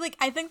 that they, like,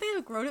 I think they,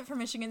 like, wrote it for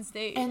Michigan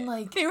State. And,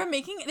 like, they were,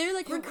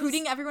 like,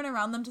 recruiting everyone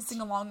around them to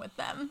sing along with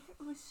them.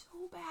 It was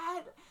so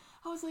bad.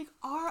 I was like,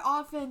 our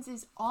offense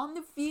is on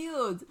the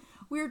field.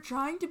 We're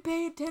trying to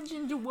pay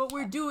attention to what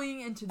we're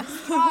doing and to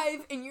this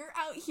drive, and you're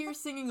out here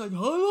singing, like,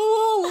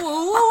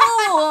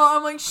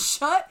 I'm like,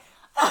 shut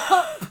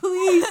up,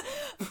 please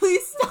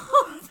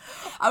stop.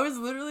 I was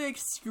literally, like,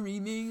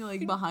 screaming,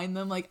 like, behind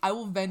them, like, I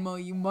will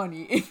Venmo you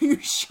money if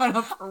you shut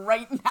up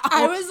right now.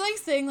 I was, like,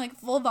 saying, like,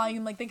 full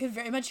volume, like, they could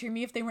very much hear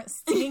me if they weren't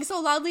singing so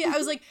loudly. I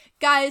was like,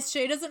 guys,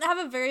 Shay doesn't have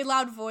a very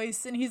loud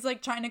voice, and he's,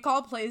 like, trying to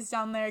call plays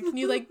down there. Can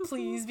you, like,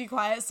 please be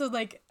quiet so,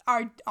 like,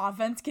 our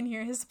offense can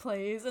hear his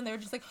plays? And they were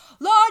just like,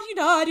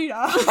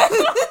 la-di-da-di-da.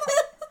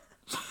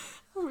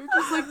 We're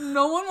just like,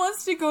 no one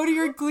wants to go to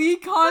your Glee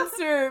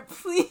concert.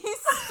 Please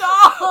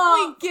stop.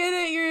 We get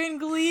it, you're in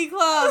Glee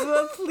Club,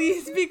 but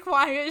please be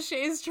quiet.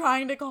 Shay's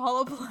trying to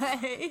call a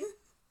play.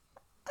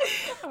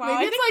 Wow,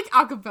 maybe it's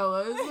like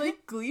acapella. Is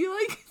like Glee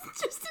like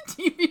just a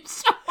TV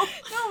show?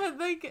 No, but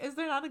like, is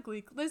there not a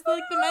Glee? There's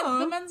like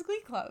the men's Glee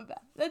Club.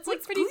 That's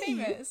like pretty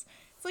famous.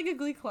 It's like a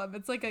Glee Club.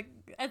 It's like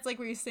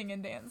where you sing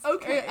and dance.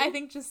 Okay, or I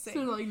think just sing.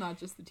 So like not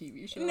just the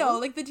TV show. No,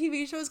 like the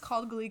TV show is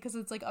called Glee because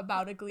it's like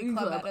about a Glee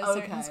Club at a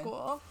certain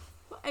school.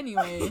 Well,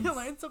 anyways, you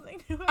learned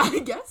something new. I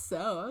guess so.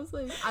 I was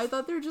like, I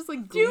thought they were just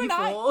like gleeful. Do you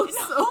not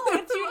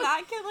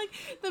get like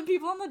the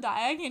people on the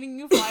Diag handing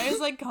you flyers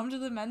like come to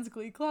the men's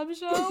Glee Club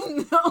show?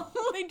 No,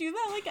 they do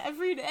that like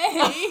every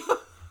day.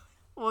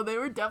 Well, they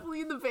were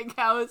definitely in the big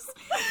house,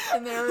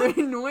 and they were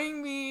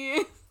annoying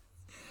me.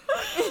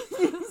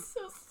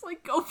 Just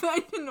like go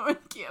back to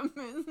North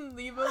Campus and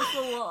leave us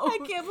alone. I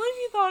can't believe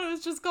you thought it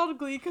was just called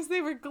Glee because they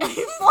were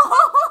gleeful.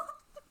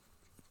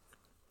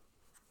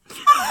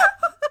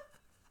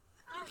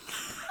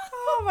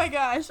 Oh my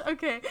gosh.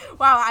 Okay.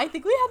 Wow, I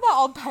think we had that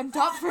all pent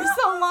up for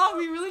so long.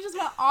 We really just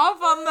went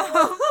off on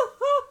them.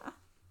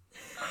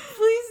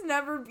 Please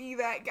never be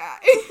that guy.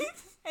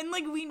 And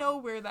like we know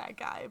we're that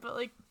guy, but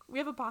like we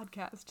have a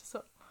podcast,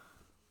 so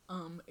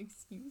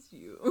excuse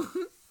you.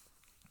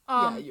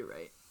 yeah, you're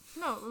right.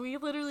 No, we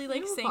literally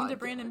like sang to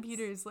Brandon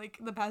Peters like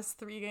the past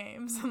 3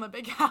 games in the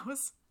big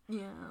house.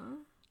 Yeah.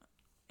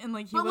 And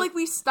like like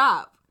we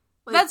stop.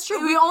 Like, that's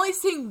true. We only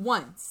sing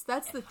once.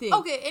 That's the thing.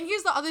 Okay, and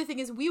here's the other thing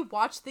is we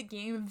watch the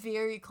game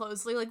very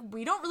closely. Like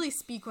we don't really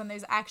speak when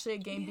there's actually a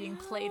game being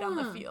played on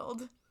the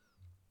field.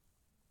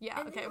 Yeah,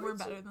 and okay, we're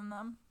better than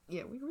them.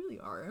 Yeah, we really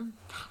are.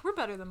 We're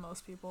better than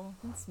most people.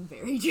 That's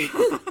very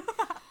true.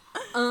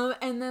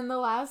 And then the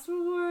last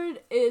award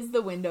is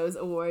the Windows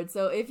Award.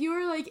 So if you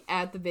were like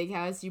at the big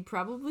house, you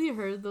probably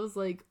heard those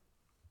like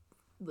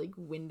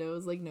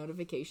Windows like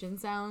notification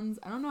sounds.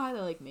 I don't know how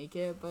to like make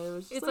it, but it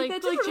was just it's like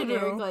that like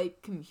generic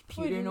like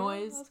computer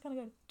noise. That's kind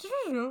of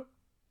good.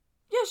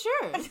 Yeah,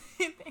 sure.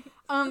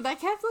 That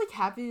kept like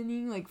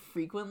happening like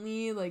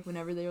frequently, like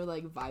whenever they were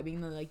like vibing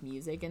the like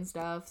music and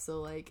stuff. So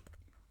like,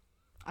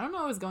 I don't know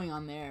what was going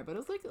on there, but it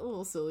was like a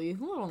little silly, a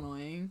little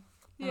annoying.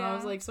 And I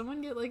was like,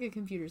 someone get like a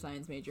computer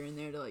science major in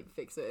there to like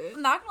fix it.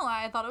 Not gonna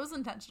lie, I thought it was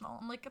intentional.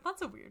 I'm like,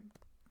 that's a weird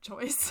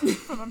choice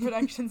from a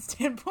production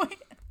standpoint.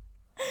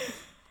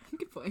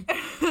 Good point.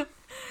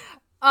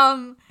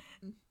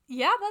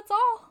 Yeah, that's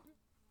all.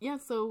 Yeah,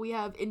 so we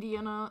have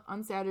Indiana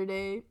on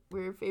Saturday.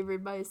 We're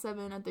favored by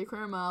 7 at the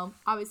Carmel.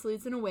 Obviously,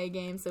 it's an away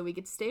game, so we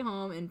get to stay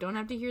home and don't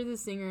have to hear the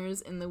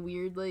singers and the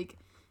weird, like,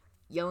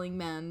 yelling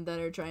men that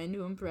are trying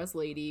to impress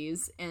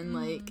ladies. And,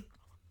 like,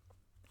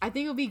 I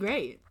think it'll be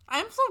great.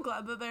 I'm so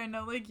glad that there are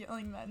no, like,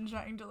 yelling men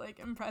trying to, like,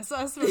 impress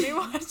us when we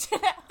watch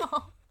it at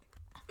home.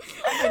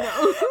 I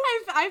know.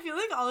 I feel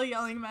like all the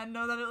yelling men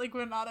know that it, like,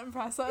 would not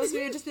impress us.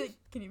 We would just be like,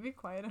 can you be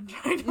quiet? I'm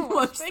trying to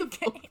watch the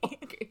game.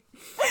 Okay.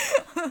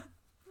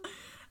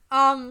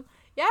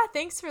 Yeah,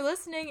 thanks for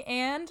listening,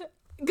 and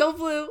go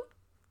Blue!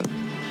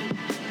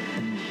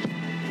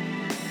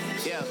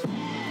 Yeah.